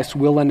Jesus Christ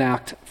will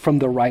enact from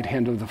the right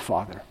hand of the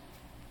Father?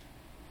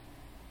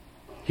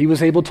 He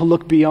was able to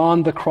look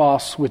beyond the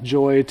cross with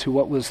joy to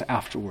what was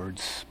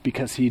afterwards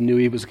because he knew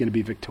he was going to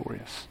be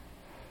victorious.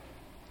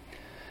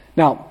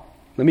 Now,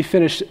 let me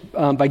finish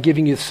by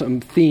giving you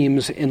some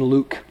themes in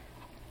Luke.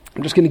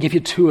 I'm just going to give you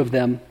two of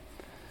them.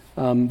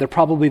 They're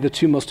probably the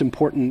two most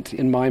important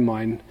in my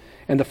mind,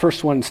 and the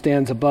first one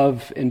stands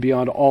above and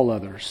beyond all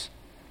others.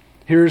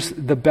 Here's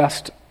the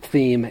best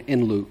theme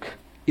in Luke.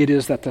 It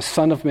is that the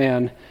Son of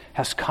Man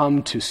has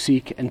come to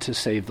seek and to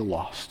save the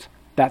lost.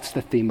 That's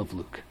the theme of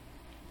Luke.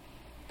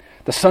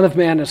 The Son of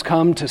Man has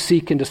come to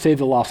seek and to save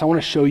the lost. I want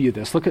to show you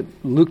this. Look at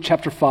Luke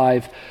chapter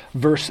 5,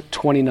 verse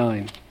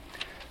 29.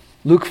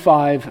 Luke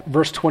 5,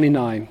 verse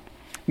 29.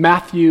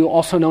 Matthew,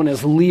 also known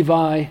as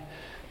Levi,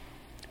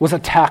 was a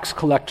tax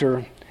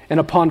collector. And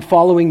upon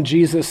following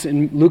Jesus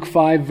in Luke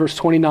 5, verse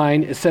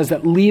 29, it says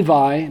that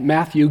Levi,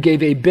 Matthew,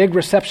 gave a big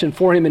reception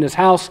for him in his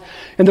house,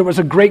 and there was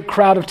a great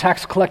crowd of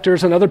tax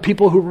collectors and other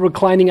people who were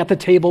reclining at the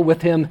table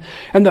with him.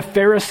 And the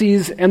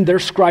Pharisees and their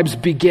scribes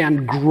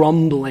began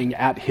grumbling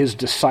at his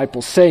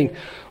disciples, saying,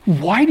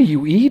 "Why do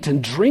you eat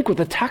and drink with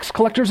the tax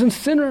collectors and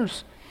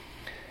sinners?"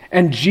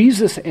 And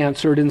Jesus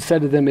answered and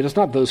said to them, "It is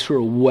not those who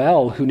are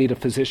well who need a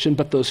physician,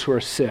 but those who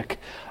are sick.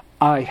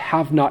 I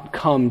have not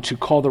come to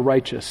call the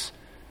righteous,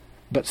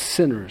 but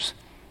sinners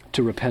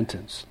to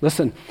repentance."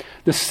 Listen,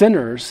 the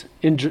sinners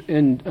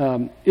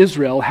in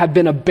Israel had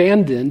been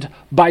abandoned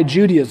by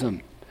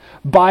Judaism,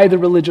 by the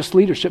religious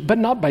leadership, but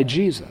not by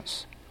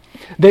Jesus.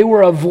 They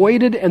were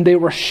avoided and they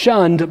were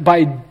shunned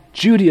by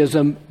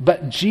Judaism,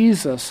 but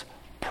Jesus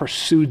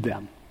pursued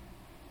them.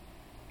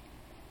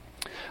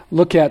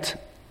 Look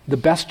at the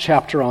best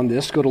chapter on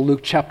this. Go to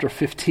Luke chapter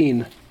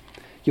 15.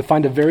 You'll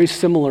find a very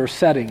similar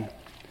setting.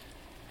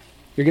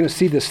 You're going to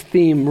see this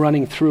theme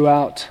running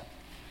throughout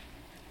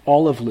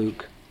all of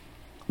Luke.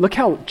 Look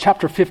how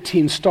chapter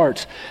 15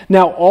 starts.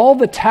 Now all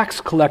the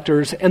tax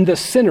collectors and the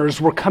sinners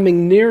were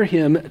coming near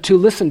him to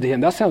listen to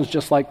him. That sounds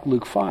just like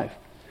Luke 5.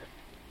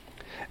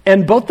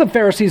 And both the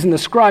Pharisees and the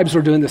scribes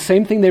were doing the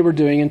same thing they were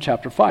doing in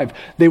chapter 5.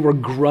 They were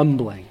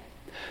grumbling,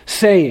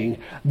 saying,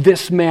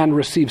 "This man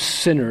receives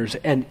sinners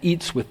and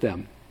eats with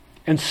them."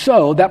 And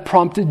so that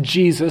prompted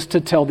Jesus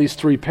to tell these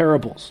three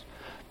parables: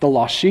 the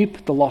lost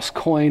sheep, the lost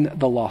coin,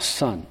 the lost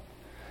son.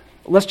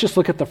 Let's just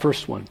look at the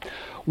first one.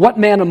 What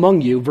man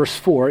among you, verse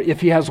 4,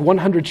 if he has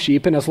 100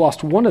 sheep and has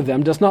lost one of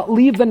them, does not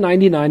leave the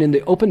 99 in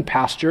the open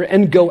pasture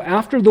and go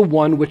after the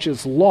one which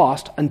is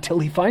lost until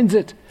he finds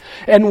it?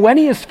 And when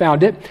he has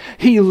found it,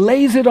 he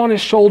lays it on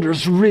his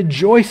shoulders,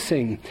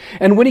 rejoicing.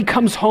 And when he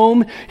comes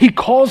home, he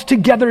calls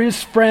together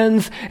his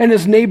friends and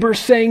his neighbors,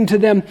 saying to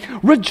them,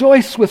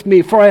 "Rejoice with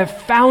me, for I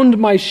have found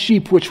my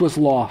sheep which was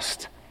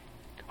lost."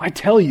 I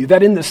tell you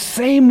that in the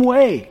same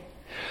way,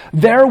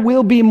 there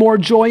will be more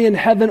joy in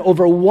heaven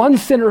over one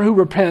sinner who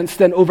repents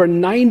than over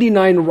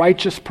 99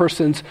 righteous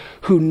persons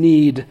who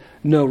need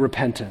no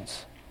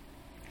repentance.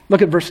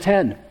 Look at verse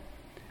 10.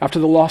 After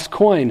the lost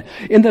coin,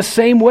 "In the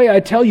same way, I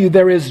tell you,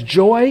 there is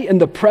joy in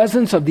the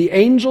presence of the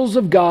angels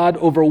of God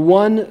over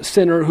one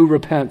sinner who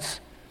repents."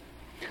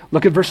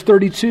 Look at verse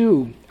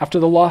 32. After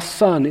the lost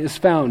son is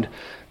found,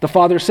 the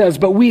father says,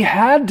 "But we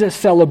had to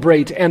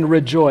celebrate and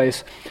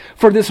rejoice,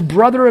 for this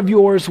brother of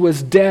yours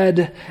was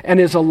dead and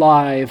is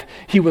alive.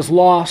 He was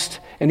lost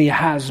and he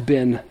has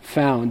been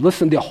found."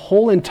 Listen, the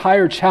whole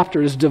entire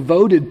chapter is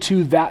devoted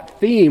to that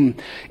theme,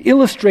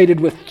 illustrated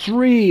with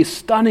three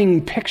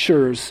stunning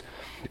pictures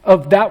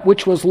of that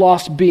which was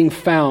lost being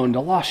found: a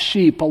lost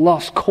sheep, a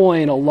lost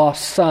coin, a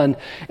lost son.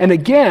 And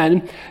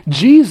again,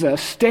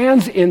 Jesus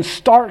stands in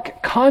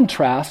stark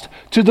contrast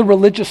to the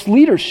religious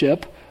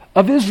leadership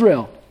of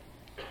Israel.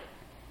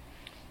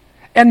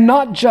 And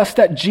not just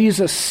that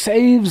Jesus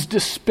saves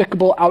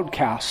despicable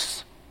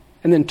outcasts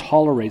and then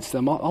tolerates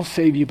them. I'll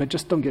save you, but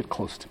just don't get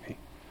close to me.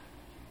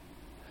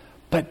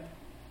 But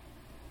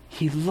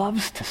he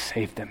loves to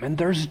save them, and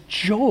there's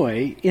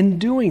joy in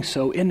doing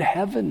so in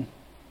heaven.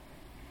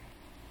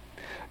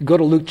 Go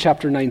to Luke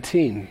chapter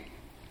 19.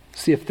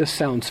 See if this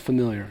sounds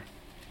familiar.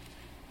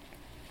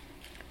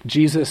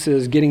 Jesus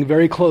is getting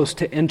very close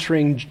to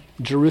entering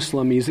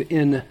Jerusalem. He's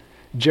in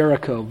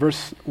Jericho.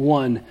 Verse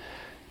 1,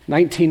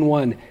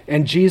 19:1.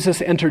 And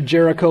Jesus entered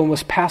Jericho and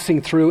was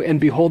passing through, and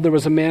behold, there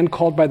was a man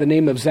called by the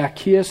name of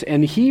Zacchaeus,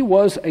 and he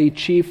was a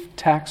chief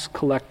tax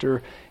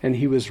collector, and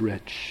he was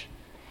rich.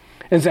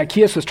 And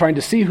Zacchaeus was trying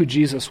to see who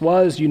Jesus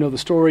was. You know the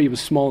story. He was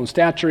small in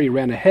stature. He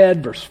ran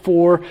ahead. Verse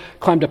 4,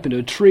 climbed up into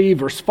a tree.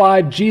 Verse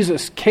 5,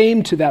 Jesus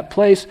came to that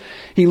place.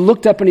 He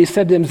looked up and he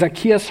said to him,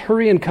 Zacchaeus,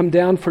 hurry and come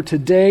down, for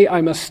today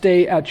I must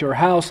stay at your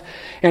house.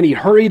 And he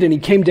hurried and he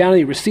came down and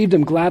he received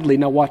him gladly.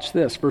 Now watch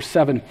this, verse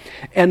 7.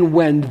 And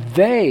when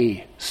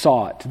they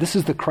saw it, this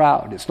is the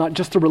crowd. It's not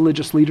just the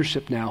religious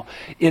leadership now.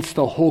 It's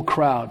the whole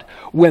crowd.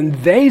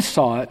 When they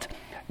saw it,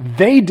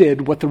 they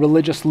did what the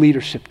religious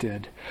leadership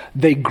did.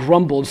 They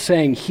grumbled,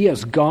 saying, he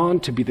has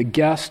gone to be the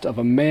guest of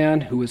a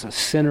man who is a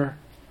sinner.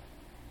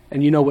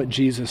 And you know what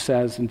Jesus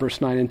says in verse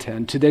 9 and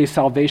 10. Today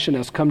salvation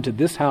has come to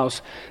this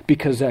house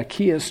because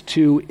Zacchaeus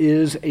too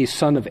is a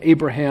son of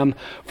Abraham,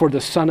 for the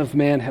Son of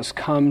Man has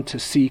come to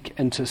seek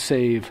and to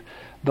save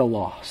the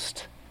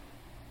lost.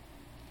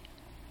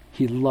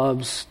 He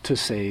loves to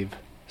save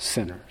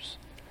sinners.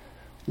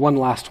 One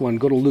last one.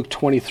 Go to Luke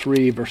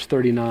 23, verse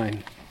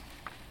 39.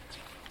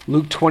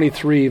 Luke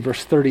 23,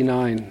 verse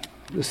 39.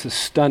 This is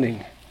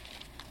stunning.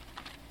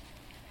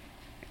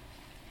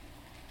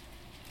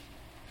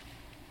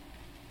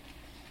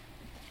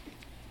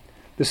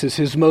 This is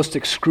his most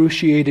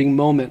excruciating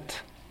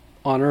moment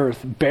on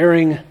earth,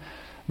 bearing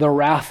the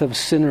wrath of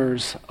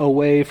sinners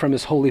away from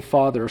his holy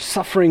Father,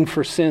 suffering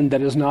for sin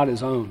that is not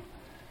his own.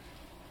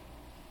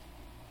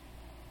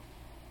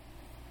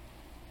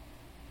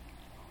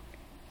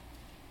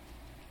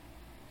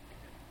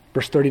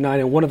 Verse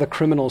 39, and one of the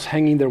criminals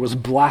hanging there was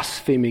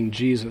blaspheming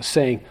Jesus,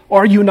 saying,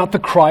 are you not the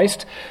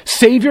Christ?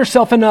 Save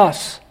yourself and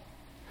us.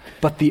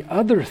 But the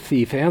other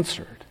thief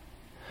answered,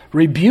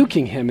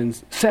 rebuking him, and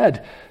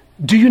said,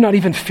 do you not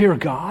even fear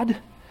God?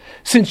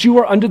 Since you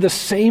are under the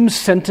same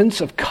sentence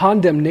of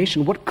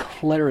condemnation. What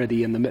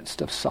clarity in the midst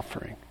of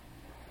suffering.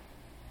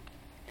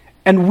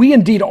 And we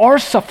indeed are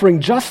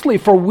suffering justly,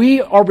 for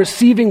we are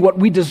receiving what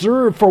we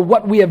deserve for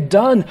what we have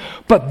done.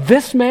 But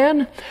this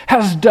man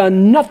has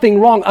done nothing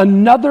wrong.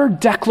 Another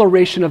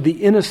declaration of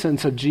the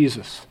innocence of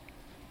Jesus.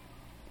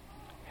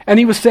 And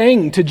he was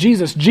saying to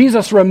Jesus,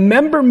 Jesus,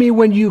 remember me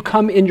when you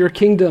come in your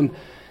kingdom.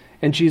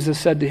 And Jesus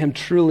said to him,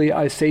 truly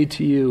I say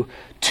to you,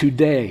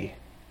 today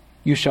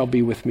you shall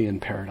be with me in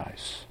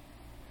paradise.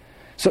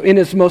 So in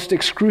his most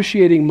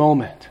excruciating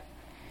moment,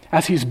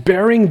 as he's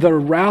bearing the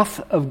wrath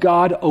of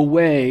God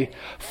away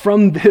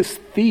from this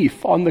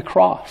thief on the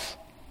cross,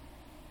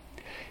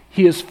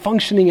 he is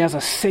functioning as a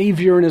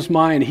savior in his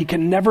mind. He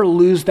can never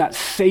lose that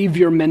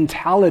savior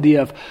mentality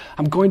of,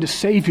 I'm going to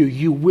save you.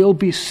 You will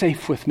be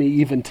safe with me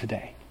even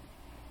today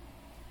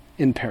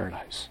in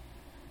paradise.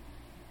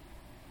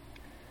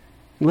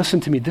 And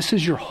listen to me, this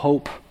is your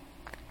hope.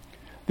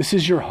 This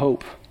is your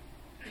hope.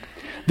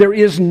 There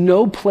is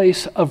no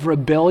place of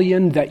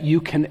rebellion that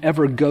you can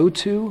ever go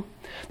to.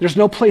 There's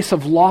no place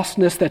of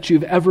lostness that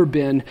you've ever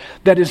been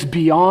that is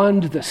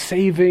beyond the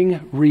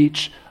saving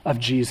reach of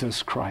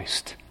Jesus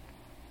Christ.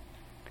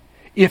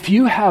 If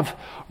you have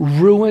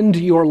ruined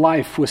your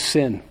life with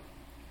sin,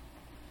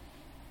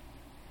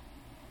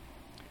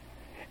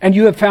 and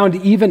you have found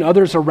even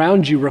others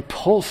around you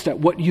repulsed at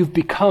what you've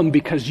become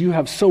because you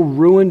have so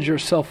ruined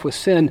yourself with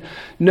sin,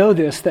 know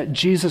this, that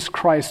Jesus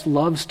Christ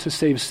loves to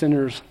save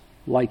sinners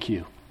like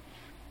you.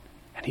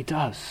 And he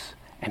does.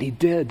 And he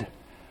did.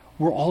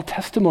 We're all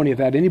testimony of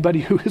that,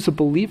 anybody who is a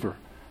believer.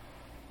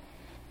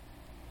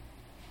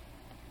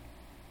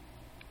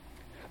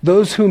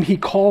 Those whom he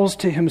calls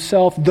to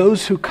himself,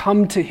 those who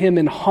come to him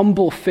in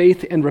humble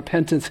faith and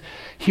repentance,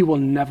 he will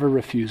never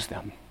refuse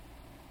them.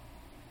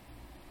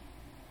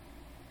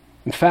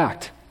 In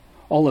fact,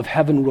 all of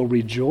heaven will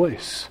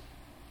rejoice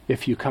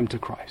if you come to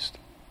Christ.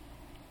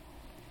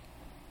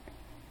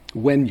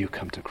 When you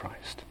come to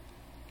Christ.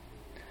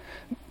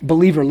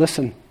 Believer,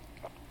 listen.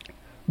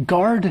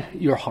 Guard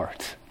your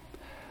heart.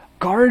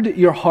 Guard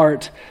your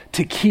heart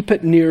to keep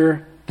it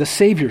near the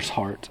Savior's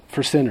heart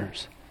for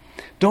sinners.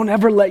 Don't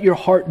ever let your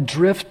heart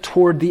drift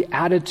toward the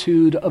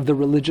attitude of the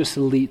religious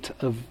elite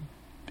of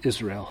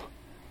Israel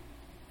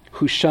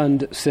who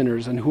shunned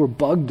sinners and who were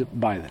bugged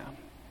by them.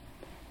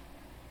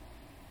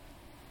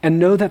 And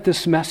know that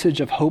this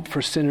message of hope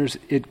for sinners,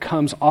 it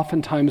comes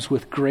oftentimes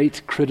with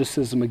great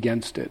criticism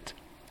against it.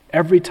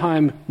 Every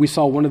time we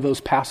saw one of those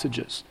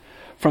passages,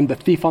 from the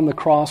thief on the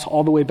cross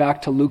all the way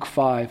back to Luke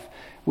 5,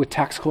 with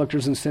tax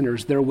collectors and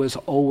sinners, there was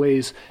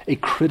always a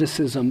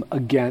criticism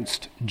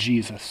against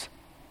Jesus.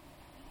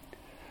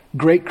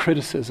 Great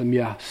criticism,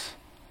 yes.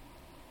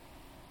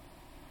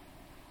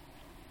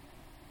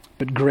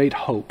 But great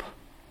hope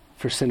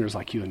for sinners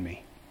like you and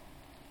me.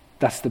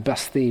 That's the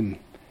best theme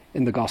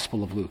in the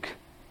Gospel of Luke.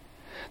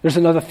 There's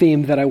another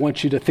theme that I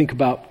want you to think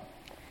about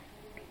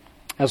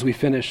as we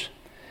finish,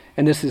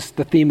 and this is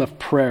the theme of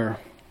prayer.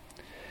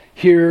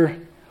 Here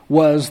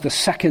was the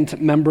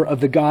second member of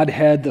the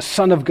Godhead, the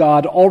Son of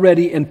God,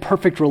 already in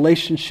perfect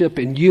relationship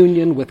and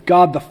union with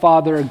God the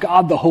Father,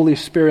 God the Holy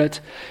Spirit,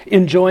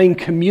 enjoying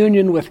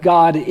communion with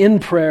God in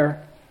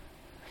prayer.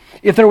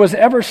 If there was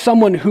ever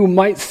someone who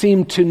might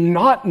seem to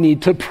not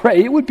need to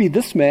pray, it would be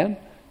this man,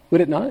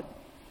 would it not?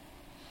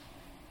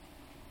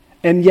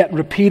 And yet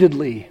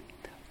repeatedly,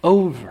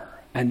 over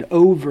and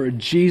over,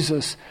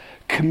 Jesus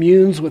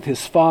communes with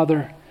his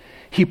Father.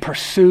 He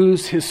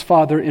pursues his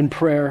Father in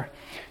prayer.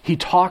 He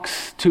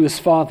talks to his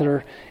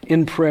Father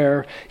in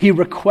prayer. He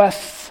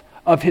requests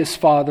of his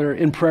Father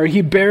in prayer.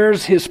 He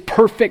bears his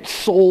perfect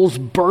soul's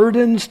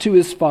burdens to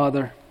his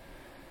Father.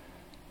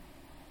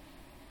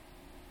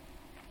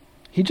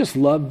 He just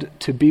loved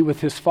to be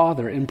with his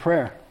Father in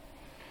prayer.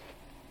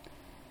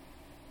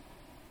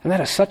 And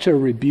that is such a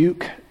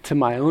rebuke to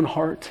my own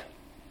heart.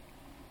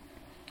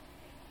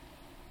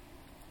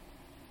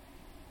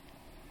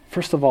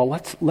 First of all,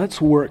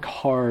 let's work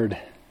hard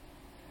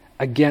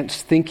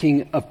against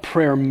thinking of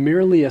prayer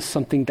merely as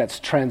something that's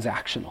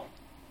transactional.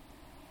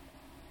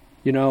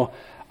 You know,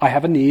 I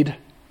have a need,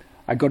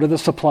 I go to the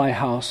supply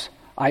house,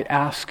 I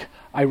ask,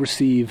 I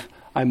receive,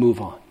 I move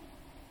on.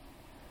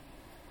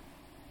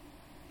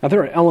 Now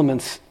there are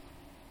elements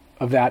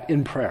of that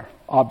in prayer,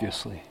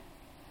 obviously.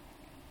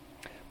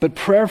 But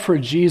prayer for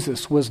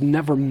Jesus was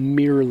never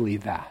merely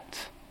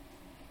that.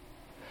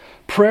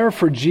 Prayer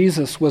for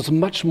Jesus was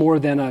much more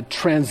than a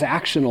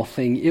transactional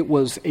thing. It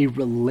was a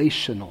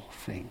relational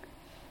thing.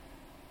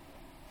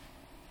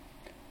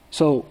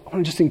 So I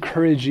want to just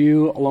encourage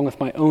you, along with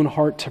my own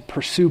heart, to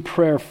pursue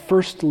prayer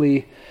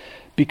firstly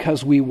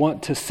because we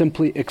want to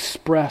simply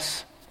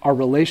express our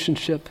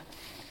relationship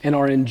and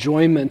our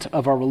enjoyment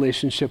of our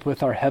relationship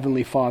with our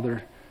Heavenly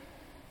Father.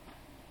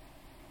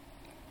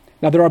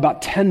 Now, there are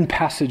about 10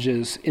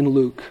 passages in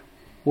Luke.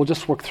 We'll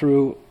just work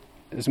through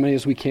as many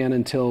as we can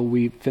until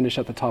we finish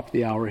at the top of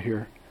the hour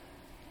here.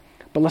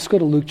 But let's go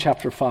to Luke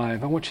chapter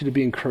 5. I want you to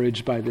be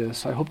encouraged by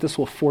this. I hope this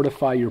will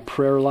fortify your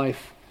prayer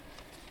life.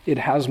 It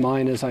has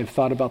mine as I've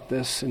thought about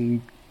this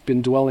and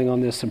been dwelling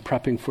on this and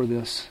prepping for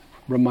this,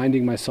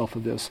 reminding myself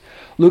of this.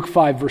 Luke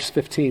 5, verse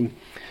 15.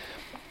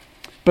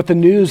 But the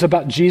news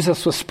about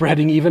Jesus was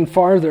spreading even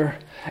farther,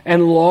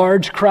 and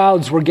large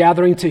crowds were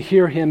gathering to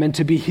hear him and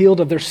to be healed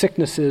of their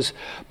sicknesses.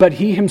 But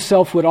he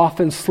himself would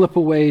often slip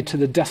away to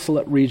the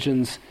desolate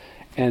regions,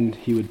 and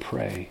he would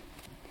pray.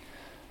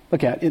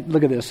 Look at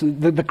this.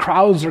 The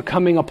crowds are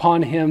coming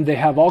upon him. They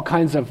have all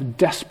kinds of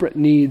desperate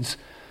needs.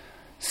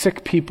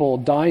 Sick people,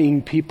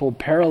 dying people,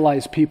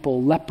 paralyzed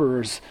people,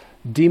 lepers,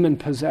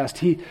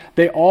 demon-possessed.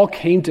 They all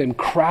came to him,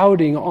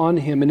 crowding on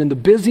him. And in the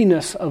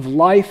busyness of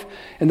life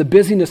and the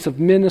busyness of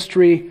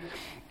ministry,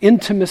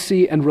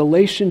 intimacy and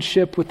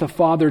relationship with the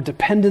Father,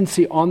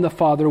 dependency on the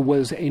Father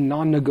was a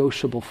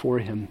non-negotiable for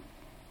him.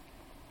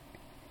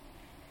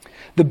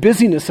 The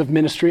busyness of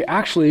ministry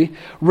actually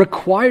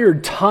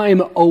required time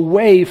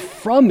away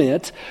from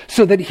it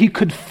so that he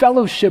could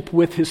fellowship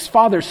with his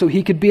Father, so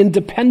he could be in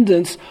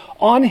dependence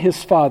on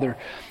his Father.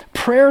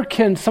 Prayer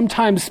can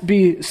sometimes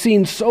be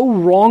seen so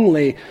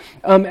wrongly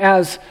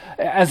as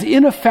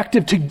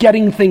ineffective to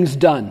getting things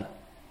done.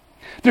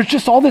 There's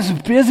just all this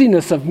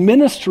busyness of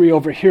ministry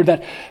over here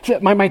that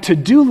my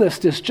to-do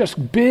list is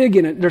just big,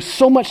 and there's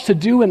so much to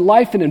do in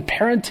life and in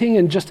parenting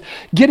and just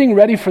getting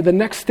ready for the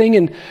next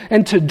thing,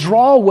 and to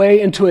draw away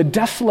into a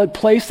desolate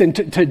place and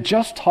to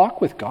just talk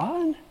with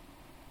God.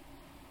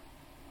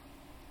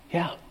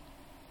 Yeah,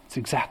 it's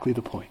exactly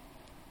the point.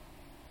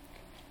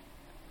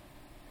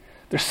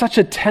 There's such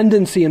a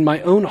tendency in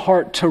my own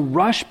heart to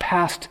rush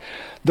past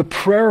the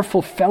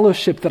prayerful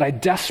fellowship that I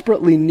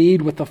desperately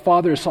need with the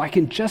Father so I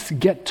can just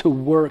get to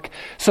work,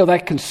 so that I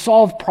can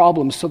solve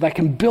problems, so that I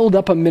can build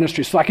up a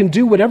ministry, so I can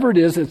do whatever it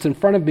is that's in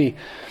front of me.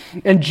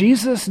 And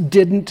Jesus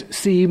didn't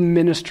see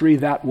ministry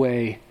that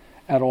way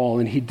at all,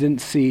 and he didn't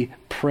see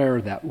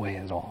prayer that way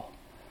at all.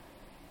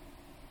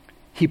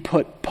 He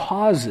put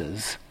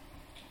pauses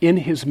in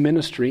his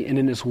ministry and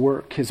in his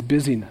work, his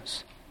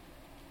busyness,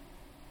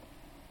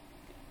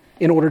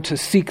 in order to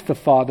seek the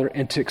Father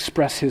and to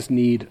express his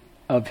need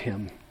of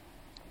him.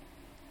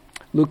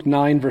 Luke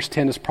 9, verse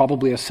 10 is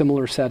probably a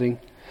similar setting.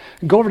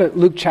 Go over to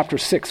Luke chapter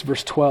 6,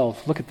 verse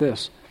 12. Look at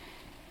this.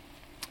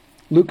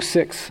 Luke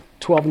 6,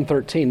 12 and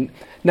 13.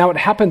 Now it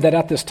happened that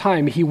at this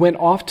time he went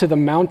off to the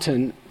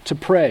mountain to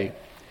pray,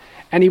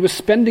 and he was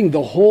spending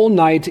the whole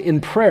night in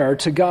prayer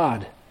to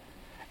God.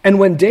 And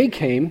when day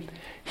came,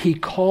 he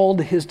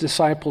called his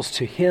disciples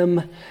to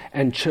him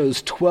and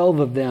chose 12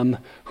 of them,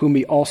 whom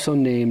he also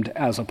named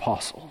as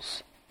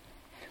apostles.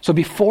 So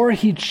before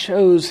he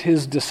chose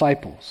his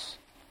disciples,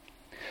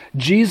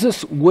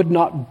 Jesus would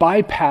not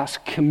bypass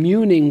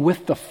communing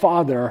with the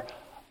Father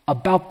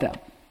about them.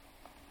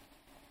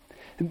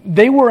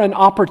 They were an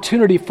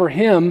opportunity for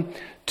him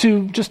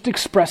to just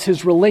express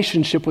his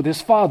relationship with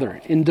his Father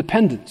in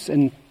dependence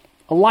and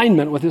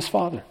alignment with his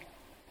Father.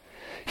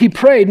 He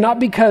prayed not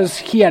because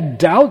he had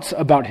doubts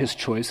about his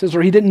choices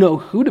or he didn't know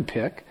who to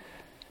pick,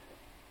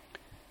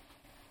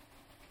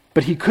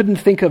 but he couldn't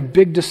think of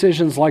big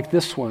decisions like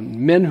this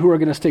one, men who are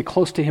going to stay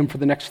close to him for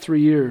the next 3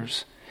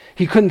 years.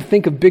 He couldn't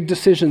think of big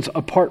decisions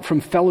apart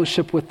from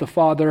fellowship with the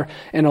Father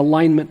and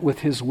alignment with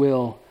his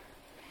will.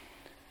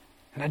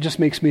 And that just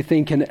makes me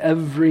think in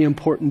every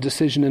important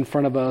decision in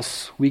front of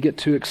us, we get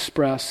to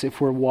express, if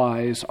we're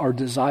wise, our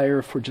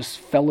desire for just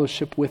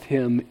fellowship with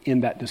him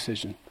in that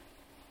decision.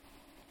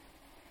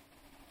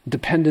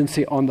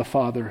 Dependency on the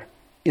Father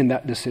in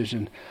that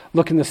decision.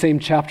 Look in the same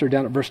chapter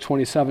down at verse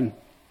 27.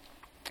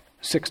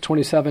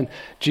 6:27,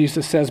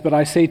 Jesus says, "But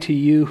I say to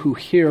you who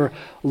hear,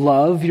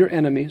 love your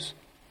enemies,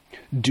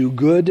 do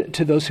good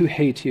to those who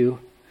hate you,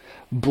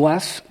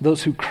 bless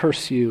those who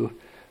curse you,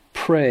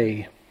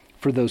 pray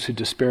for those who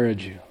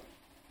disparage you."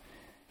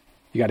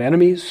 You got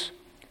enemies,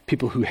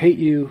 people who hate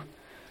you,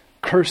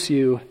 curse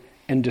you,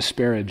 and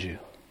disparage you.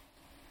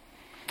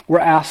 We're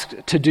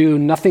asked to do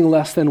nothing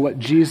less than what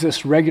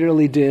Jesus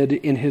regularly did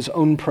in his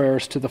own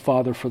prayers to the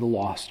Father for the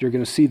lost. You're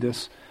going to see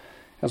this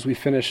as we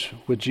finish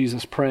with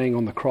Jesus praying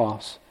on the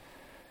cross.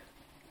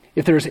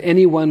 If there's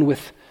anyone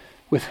with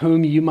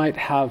whom you might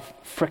have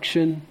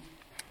friction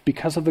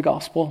because of the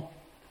gospel,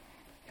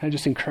 I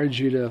just encourage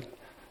you to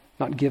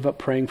not give up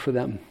praying for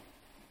them.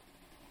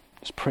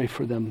 Just pray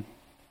for them.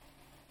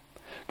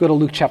 Go to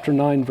Luke chapter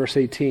 9, verse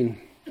 18.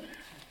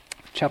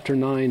 Chapter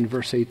 9,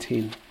 verse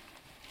 18.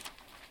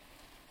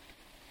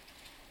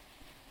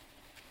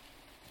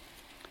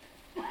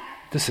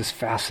 This is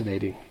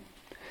fascinating.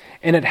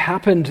 And it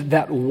happened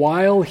that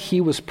while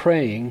he was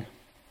praying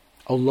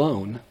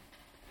alone,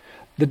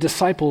 the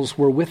disciples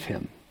were with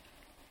him.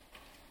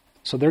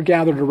 So they're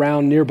gathered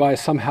around nearby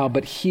somehow,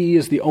 but he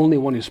is the only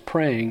one who's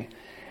praying.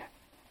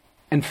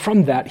 And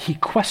from that, he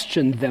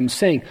questioned them,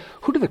 saying,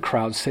 "Who do the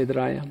crowds say that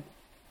I am?"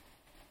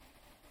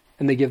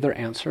 And they give their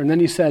answer. And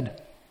then he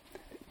said,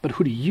 "But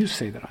who do you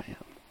say that I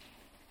am?"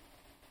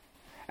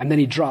 And then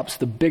he drops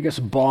the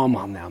biggest bomb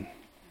on them.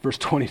 Verse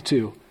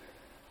 22,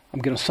 "I'm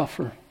going to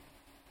suffer.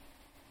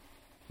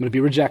 I'm going to be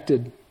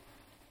rejected. I'm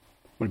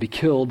going to be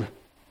killed.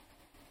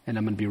 And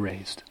I'm going to be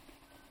raised."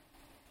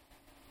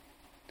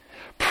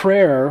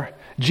 Prayer,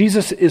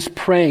 Jesus is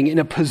praying, and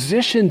it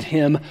positioned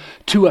him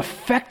to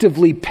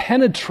effectively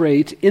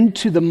penetrate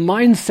into the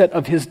mindset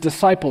of his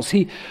disciples.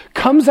 He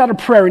comes out of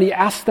prayer and he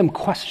asks them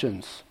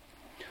questions.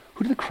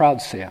 "Who do the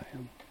crowds say I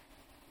am?"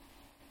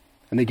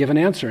 And they give an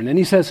answer. And then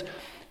he says,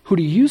 "Who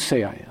do you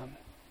say I am?"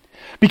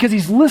 Because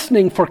he's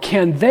listening for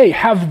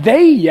have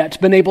they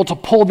yet been able to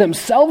pull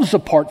themselves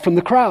apart from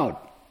the crowd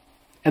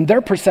and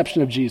their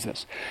perception of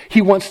Jesus?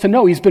 He wants to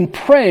know. He's been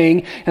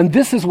praying, and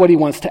this is what he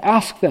wants to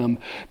ask them.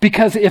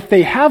 Because if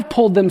they have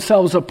pulled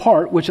themselves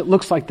apart, which it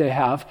looks like they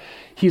have,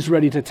 he's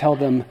ready to tell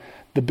them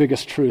the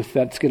biggest truth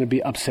that's going to be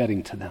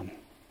upsetting to them.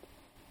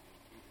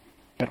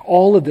 But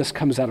all of this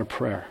comes out of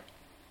prayer.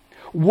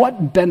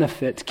 What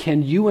benefit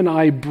can you and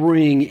I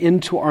bring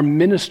into our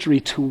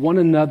ministry to one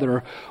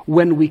another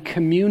when we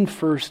commune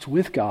first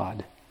with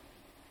God?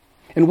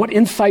 And what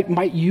insight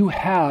might you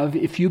have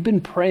if you've been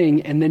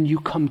praying and then you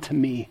come to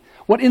me?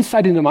 What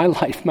insight into my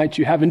life might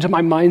you have, into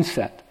my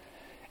mindset?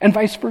 And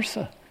vice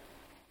versa.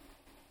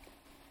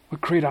 What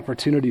great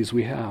opportunities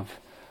we have.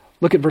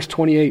 Look at verse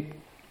 28,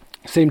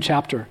 same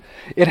chapter.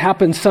 "It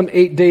happened some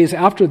 8 days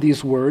after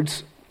these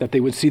words that they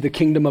would see the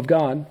kingdom of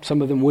God."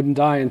 Some of them wouldn't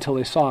die until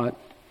they saw it.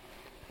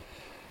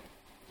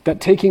 "That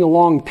taking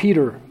along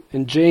Peter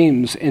and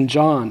James and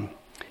John,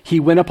 he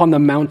went up on the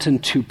mountain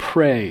to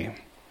pray."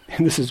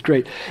 And this is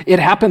great. "It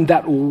happened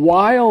that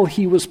while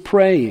he was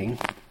praying,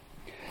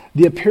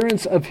 the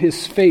appearance of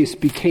his face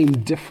became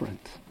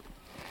different,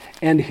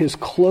 and his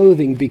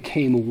clothing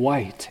became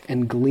white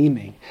and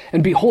gleaming.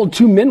 And behold,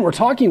 2 men were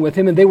talking with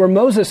him, and they were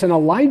Moses and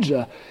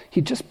Elijah."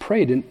 He just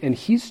prayed, and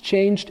he's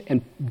changed,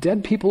 and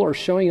dead people are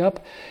showing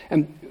up,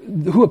 and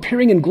who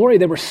appearing in glory,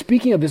 they were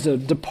speaking of as a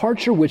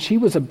departure which he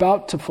was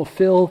about to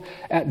fulfill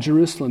at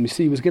Jerusalem. You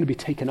see, he was going to be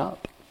taken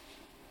up.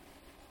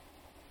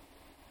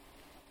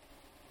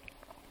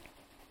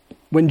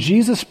 When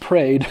Jesus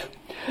prayed,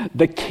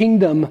 the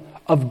kingdom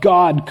of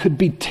God could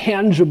be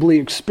tangibly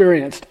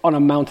experienced on a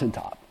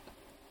mountaintop.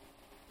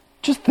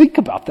 Just think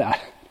about that.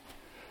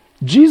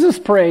 Jesus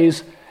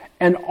prays,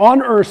 and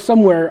on earth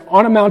somewhere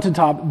on a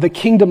mountaintop, the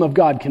kingdom of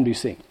God can be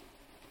seen.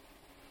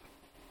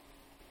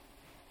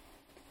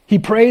 He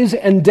prays,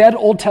 and dead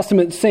Old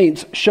Testament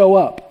saints show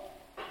up.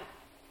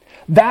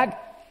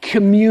 That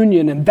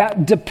communion and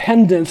that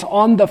dependence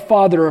on the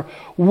Father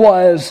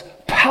was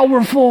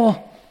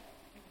powerful.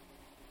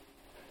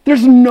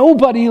 There's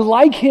nobody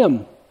like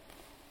him.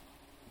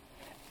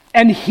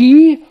 And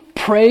he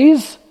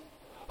prays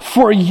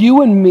for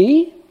you and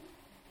me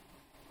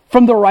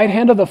from the right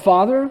hand of the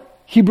Father,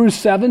 Hebrews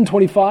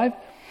 7:25.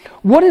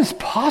 What is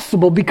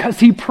possible because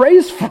he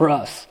prays for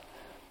us?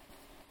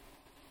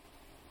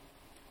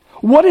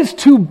 What is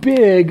too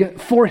big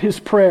for his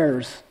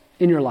prayers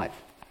in your life?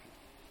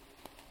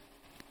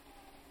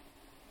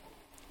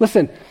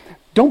 Listen,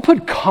 don't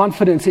put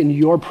confidence in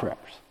your prayers.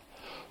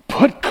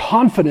 Put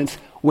confidence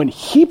when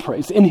he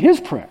prays, in his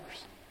prayers.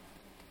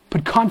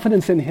 Put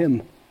confidence in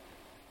him.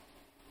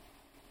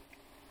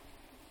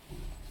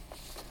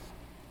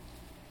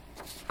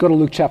 Go to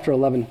Luke chapter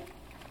 11.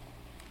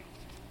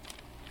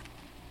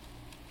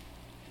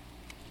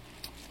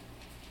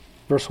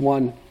 Verse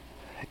 1.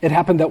 It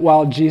happened that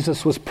while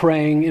Jesus was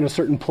praying in a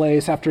certain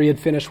place, after he had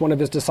finished, one of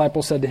his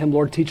disciples said to him,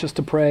 "Lord, teach us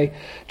to pray,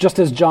 just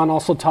as John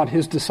also taught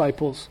his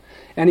disciples."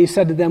 And he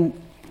said to them,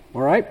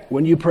 "All right,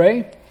 when you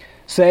pray,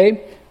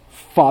 say,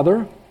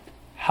 'Father,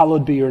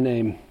 hallowed be your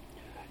name.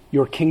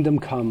 Your kingdom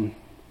come.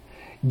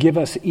 Give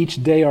us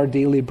each day our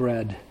daily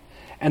bread,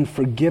 and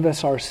forgive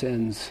us our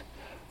sins,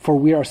 for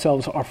we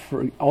ourselves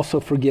also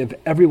forgive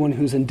everyone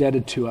who's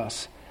indebted to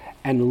us,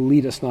 and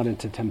lead us not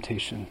into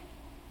temptation.'"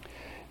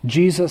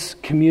 Jesus'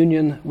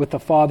 communion with the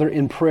Father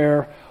in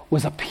prayer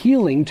was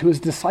appealing to his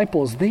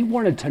disciples. They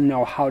wanted to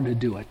know how to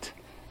do it.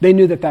 They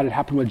knew that had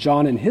happened with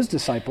John and his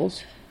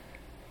disciples.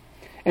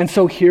 And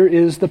so here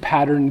is the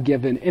pattern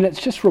given. And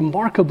it's just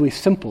remarkably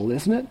simple,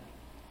 isn't it?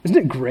 Isn't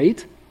it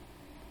great?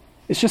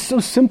 It's just so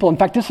simple. In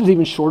fact, this is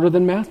even shorter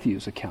than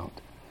Matthew's account.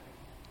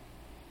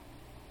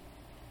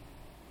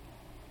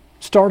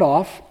 Start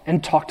off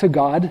and talk to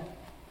God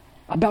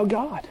about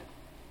God.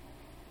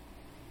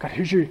 God,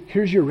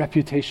 here's your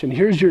reputation.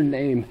 Here's your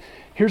name.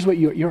 Here's what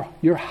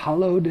you're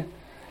hallowed.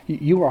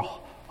 You are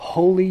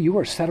holy. You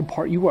are set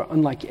apart. You are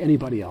unlike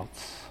anybody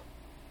else.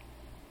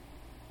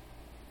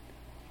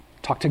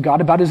 Talk to God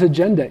about his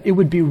agenda. It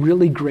would be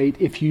really great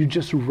if you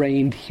just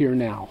reigned here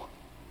now.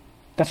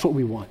 That's what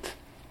we want.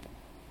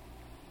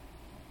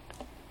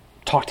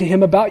 Talk to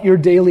him about your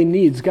daily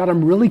needs. God,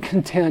 I'm really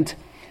content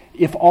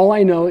if all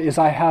I know is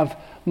I have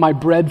my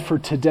bread for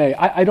today.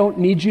 I don't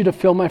need you to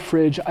fill my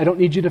fridge. I don't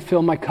need you to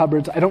fill my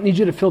cupboards. I don't need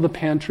you to fill the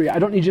pantry. I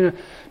don't need you to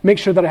make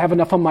sure that I have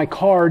enough on my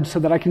card so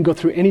that I can go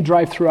through any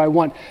drive-through I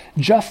want.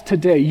 Just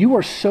today. You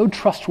are so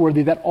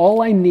trustworthy that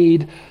all I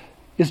need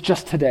is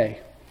just today,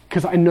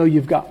 because I know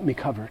you've got me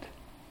covered.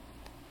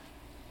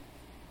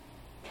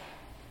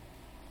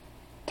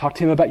 Talk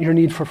to him about your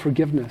need for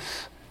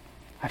forgiveness.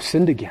 I've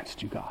sinned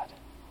against you, God.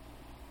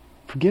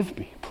 Forgive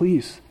me,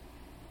 please.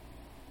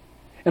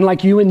 And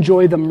like you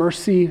enjoy the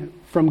mercy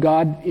from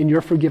God in your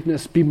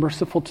forgiveness, be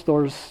merciful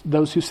to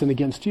those who sin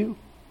against you.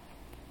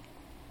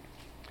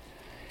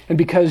 And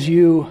because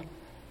you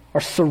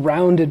are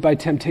surrounded by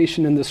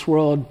temptation in this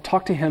world,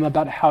 talk to him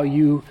about how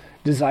you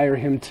desire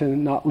him to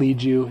not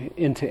lead you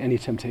into any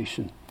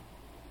temptation.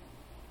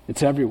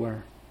 It's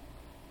everywhere.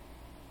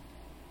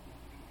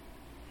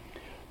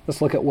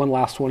 Let's look at one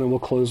last one and we'll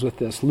close with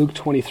this. Luke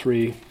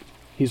 23.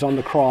 He's on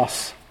the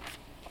cross.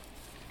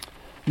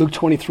 Luke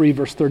 23,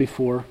 verse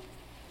 34.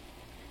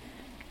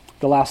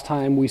 The last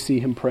time we see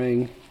him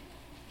praying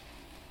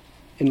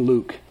in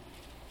Luke.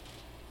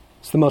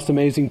 It's the most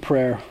amazing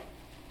prayer.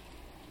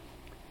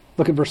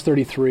 Look at verse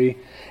 33.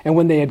 And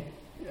when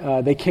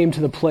they came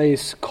to the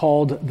place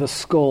called the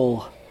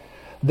Skull,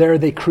 there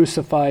they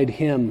crucified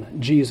him,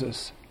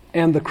 Jesus,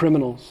 and the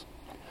criminals,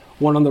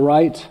 one on the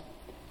right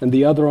and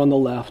the other on the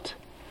left.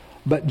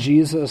 But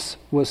Jesus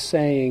was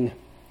saying,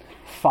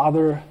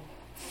 "Father,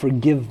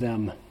 forgive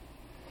them,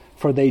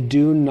 for they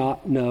do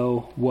not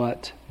know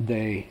what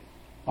they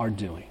are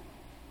doing."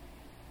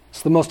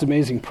 It's the most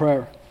amazing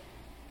prayer.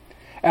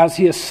 As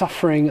he is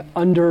suffering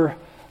under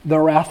the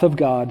wrath of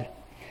God,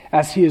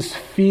 as he is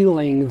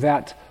feeling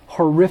that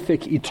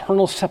horrific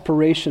eternal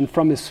separation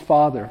from his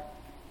Father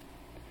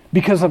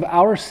because of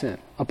our sin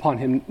upon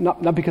him,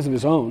 not because of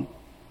his own,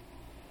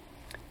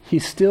 he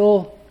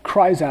still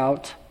cries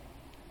out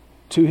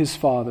to his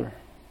Father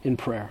in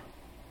prayer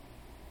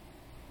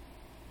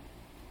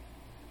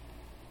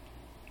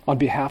on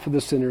behalf of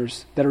the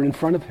sinners that are in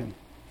front of him.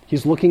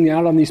 He's looking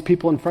out on these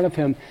people in front of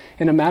him.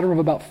 In a matter of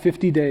about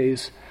 50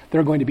 days,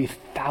 there are going to be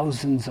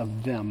thousands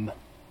of them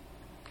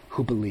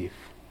who believe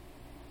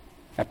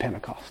at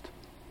Pentecost.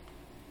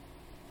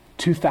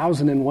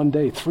 2,000 in one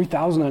day,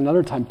 3,000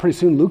 another time. Pretty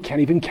soon, Luke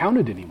can't even count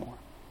it anymore.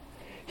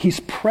 He's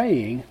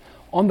praying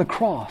on the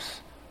cross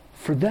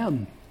for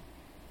them.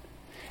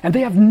 And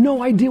they have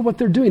no idea what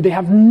they're doing. They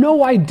have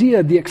no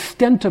idea the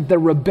extent of their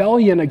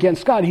rebellion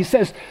against God. He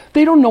says,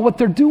 they don't know what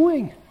they're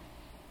doing.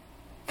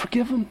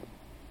 Forgive them.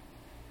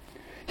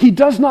 He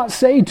does not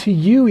say to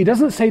you, he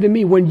doesn't say to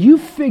me, when you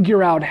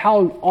figure out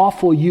how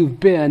awful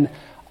you've been,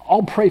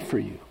 I'll pray for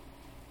you.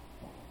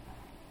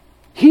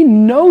 He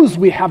knows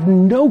we have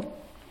no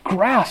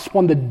grasp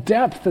on the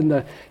depth and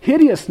the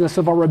hideousness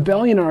of our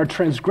rebellion and our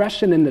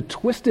transgression and the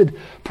twisted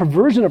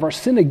perversion of our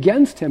sin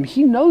against him.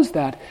 He knows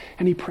that,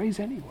 and he prays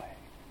anyway.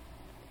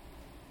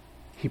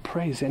 He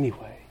prays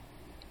anyway.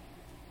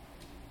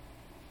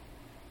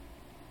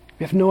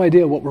 We have no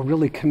idea what we're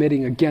really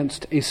committing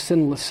against a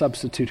sinless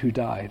substitute who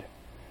died.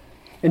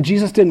 And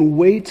Jesus didn't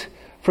wait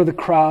for the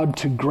crowd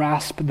to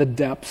grasp the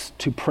depths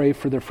to pray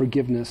for their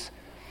forgiveness.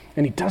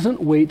 And he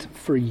doesn't wait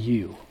for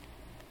you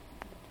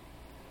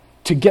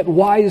to get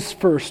wise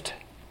first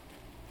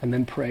and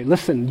then pray.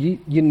 Listen,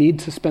 you need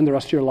to spend the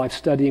rest of your life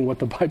studying what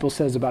the Bible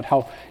says about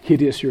how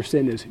hideous your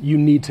sin is. You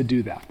need to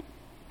do that.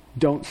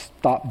 Don't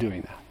stop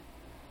doing that.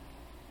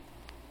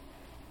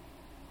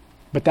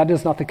 But that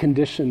is not the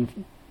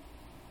condition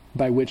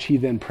by which he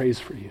then prays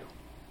for you.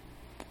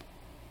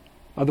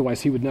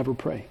 Otherwise, he would never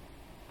pray.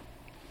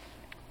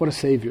 What a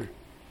Savior.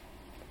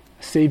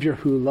 A Savior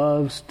who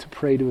loves to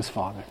pray to his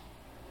Father.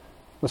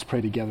 Let's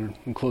pray together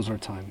and close our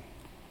time.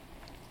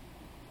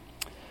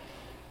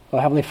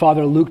 Well, Heavenly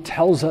Father, Luke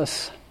tells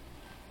us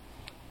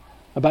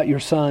about your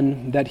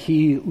Son, that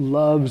he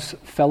loves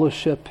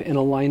fellowship and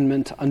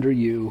alignment under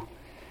you.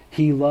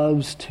 He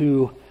loves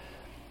to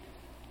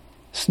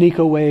sneak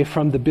away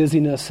from the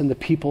busyness and the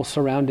people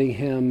surrounding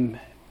him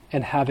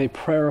and have a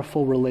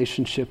prayerful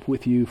relationship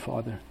with you,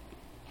 Father.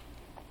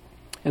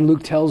 And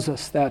Luke tells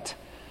us that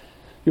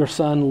your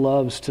Son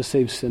loves to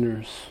save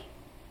sinners.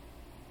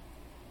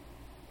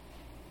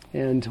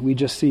 And we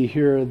just see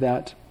here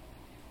that,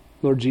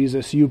 Lord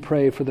Jesus, you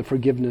pray for the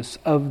forgiveness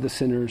of the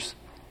sinners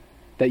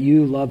that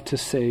you love to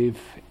save,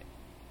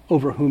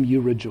 over whom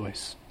you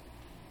rejoice.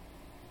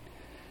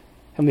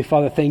 Heavenly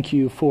Father, thank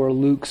you for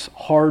Luke's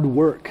hard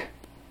work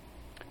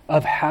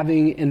of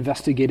having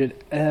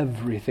investigated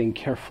everything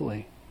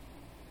carefully.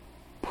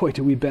 Boy,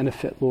 do we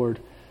benefit, Lord,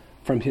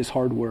 from his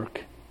hard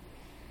work.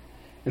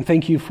 And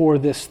thank you for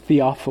this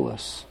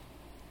Theophilus,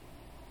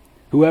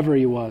 whoever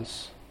he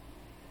was,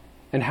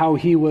 and how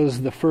he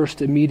was the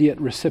first immediate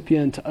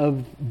recipient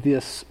of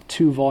this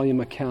 2-volume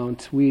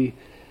account. We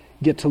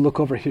get to look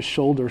over his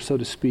shoulder, so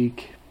to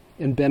speak,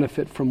 and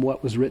benefit from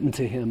what was written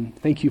to him.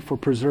 Thank you for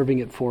preserving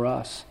it for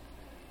us.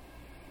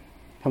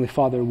 Heavenly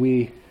Father,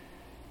 we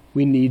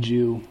need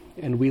you,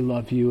 and we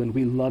love you, and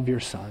we love your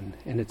Son,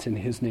 and it's in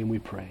his name we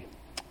pray.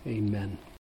 Amen.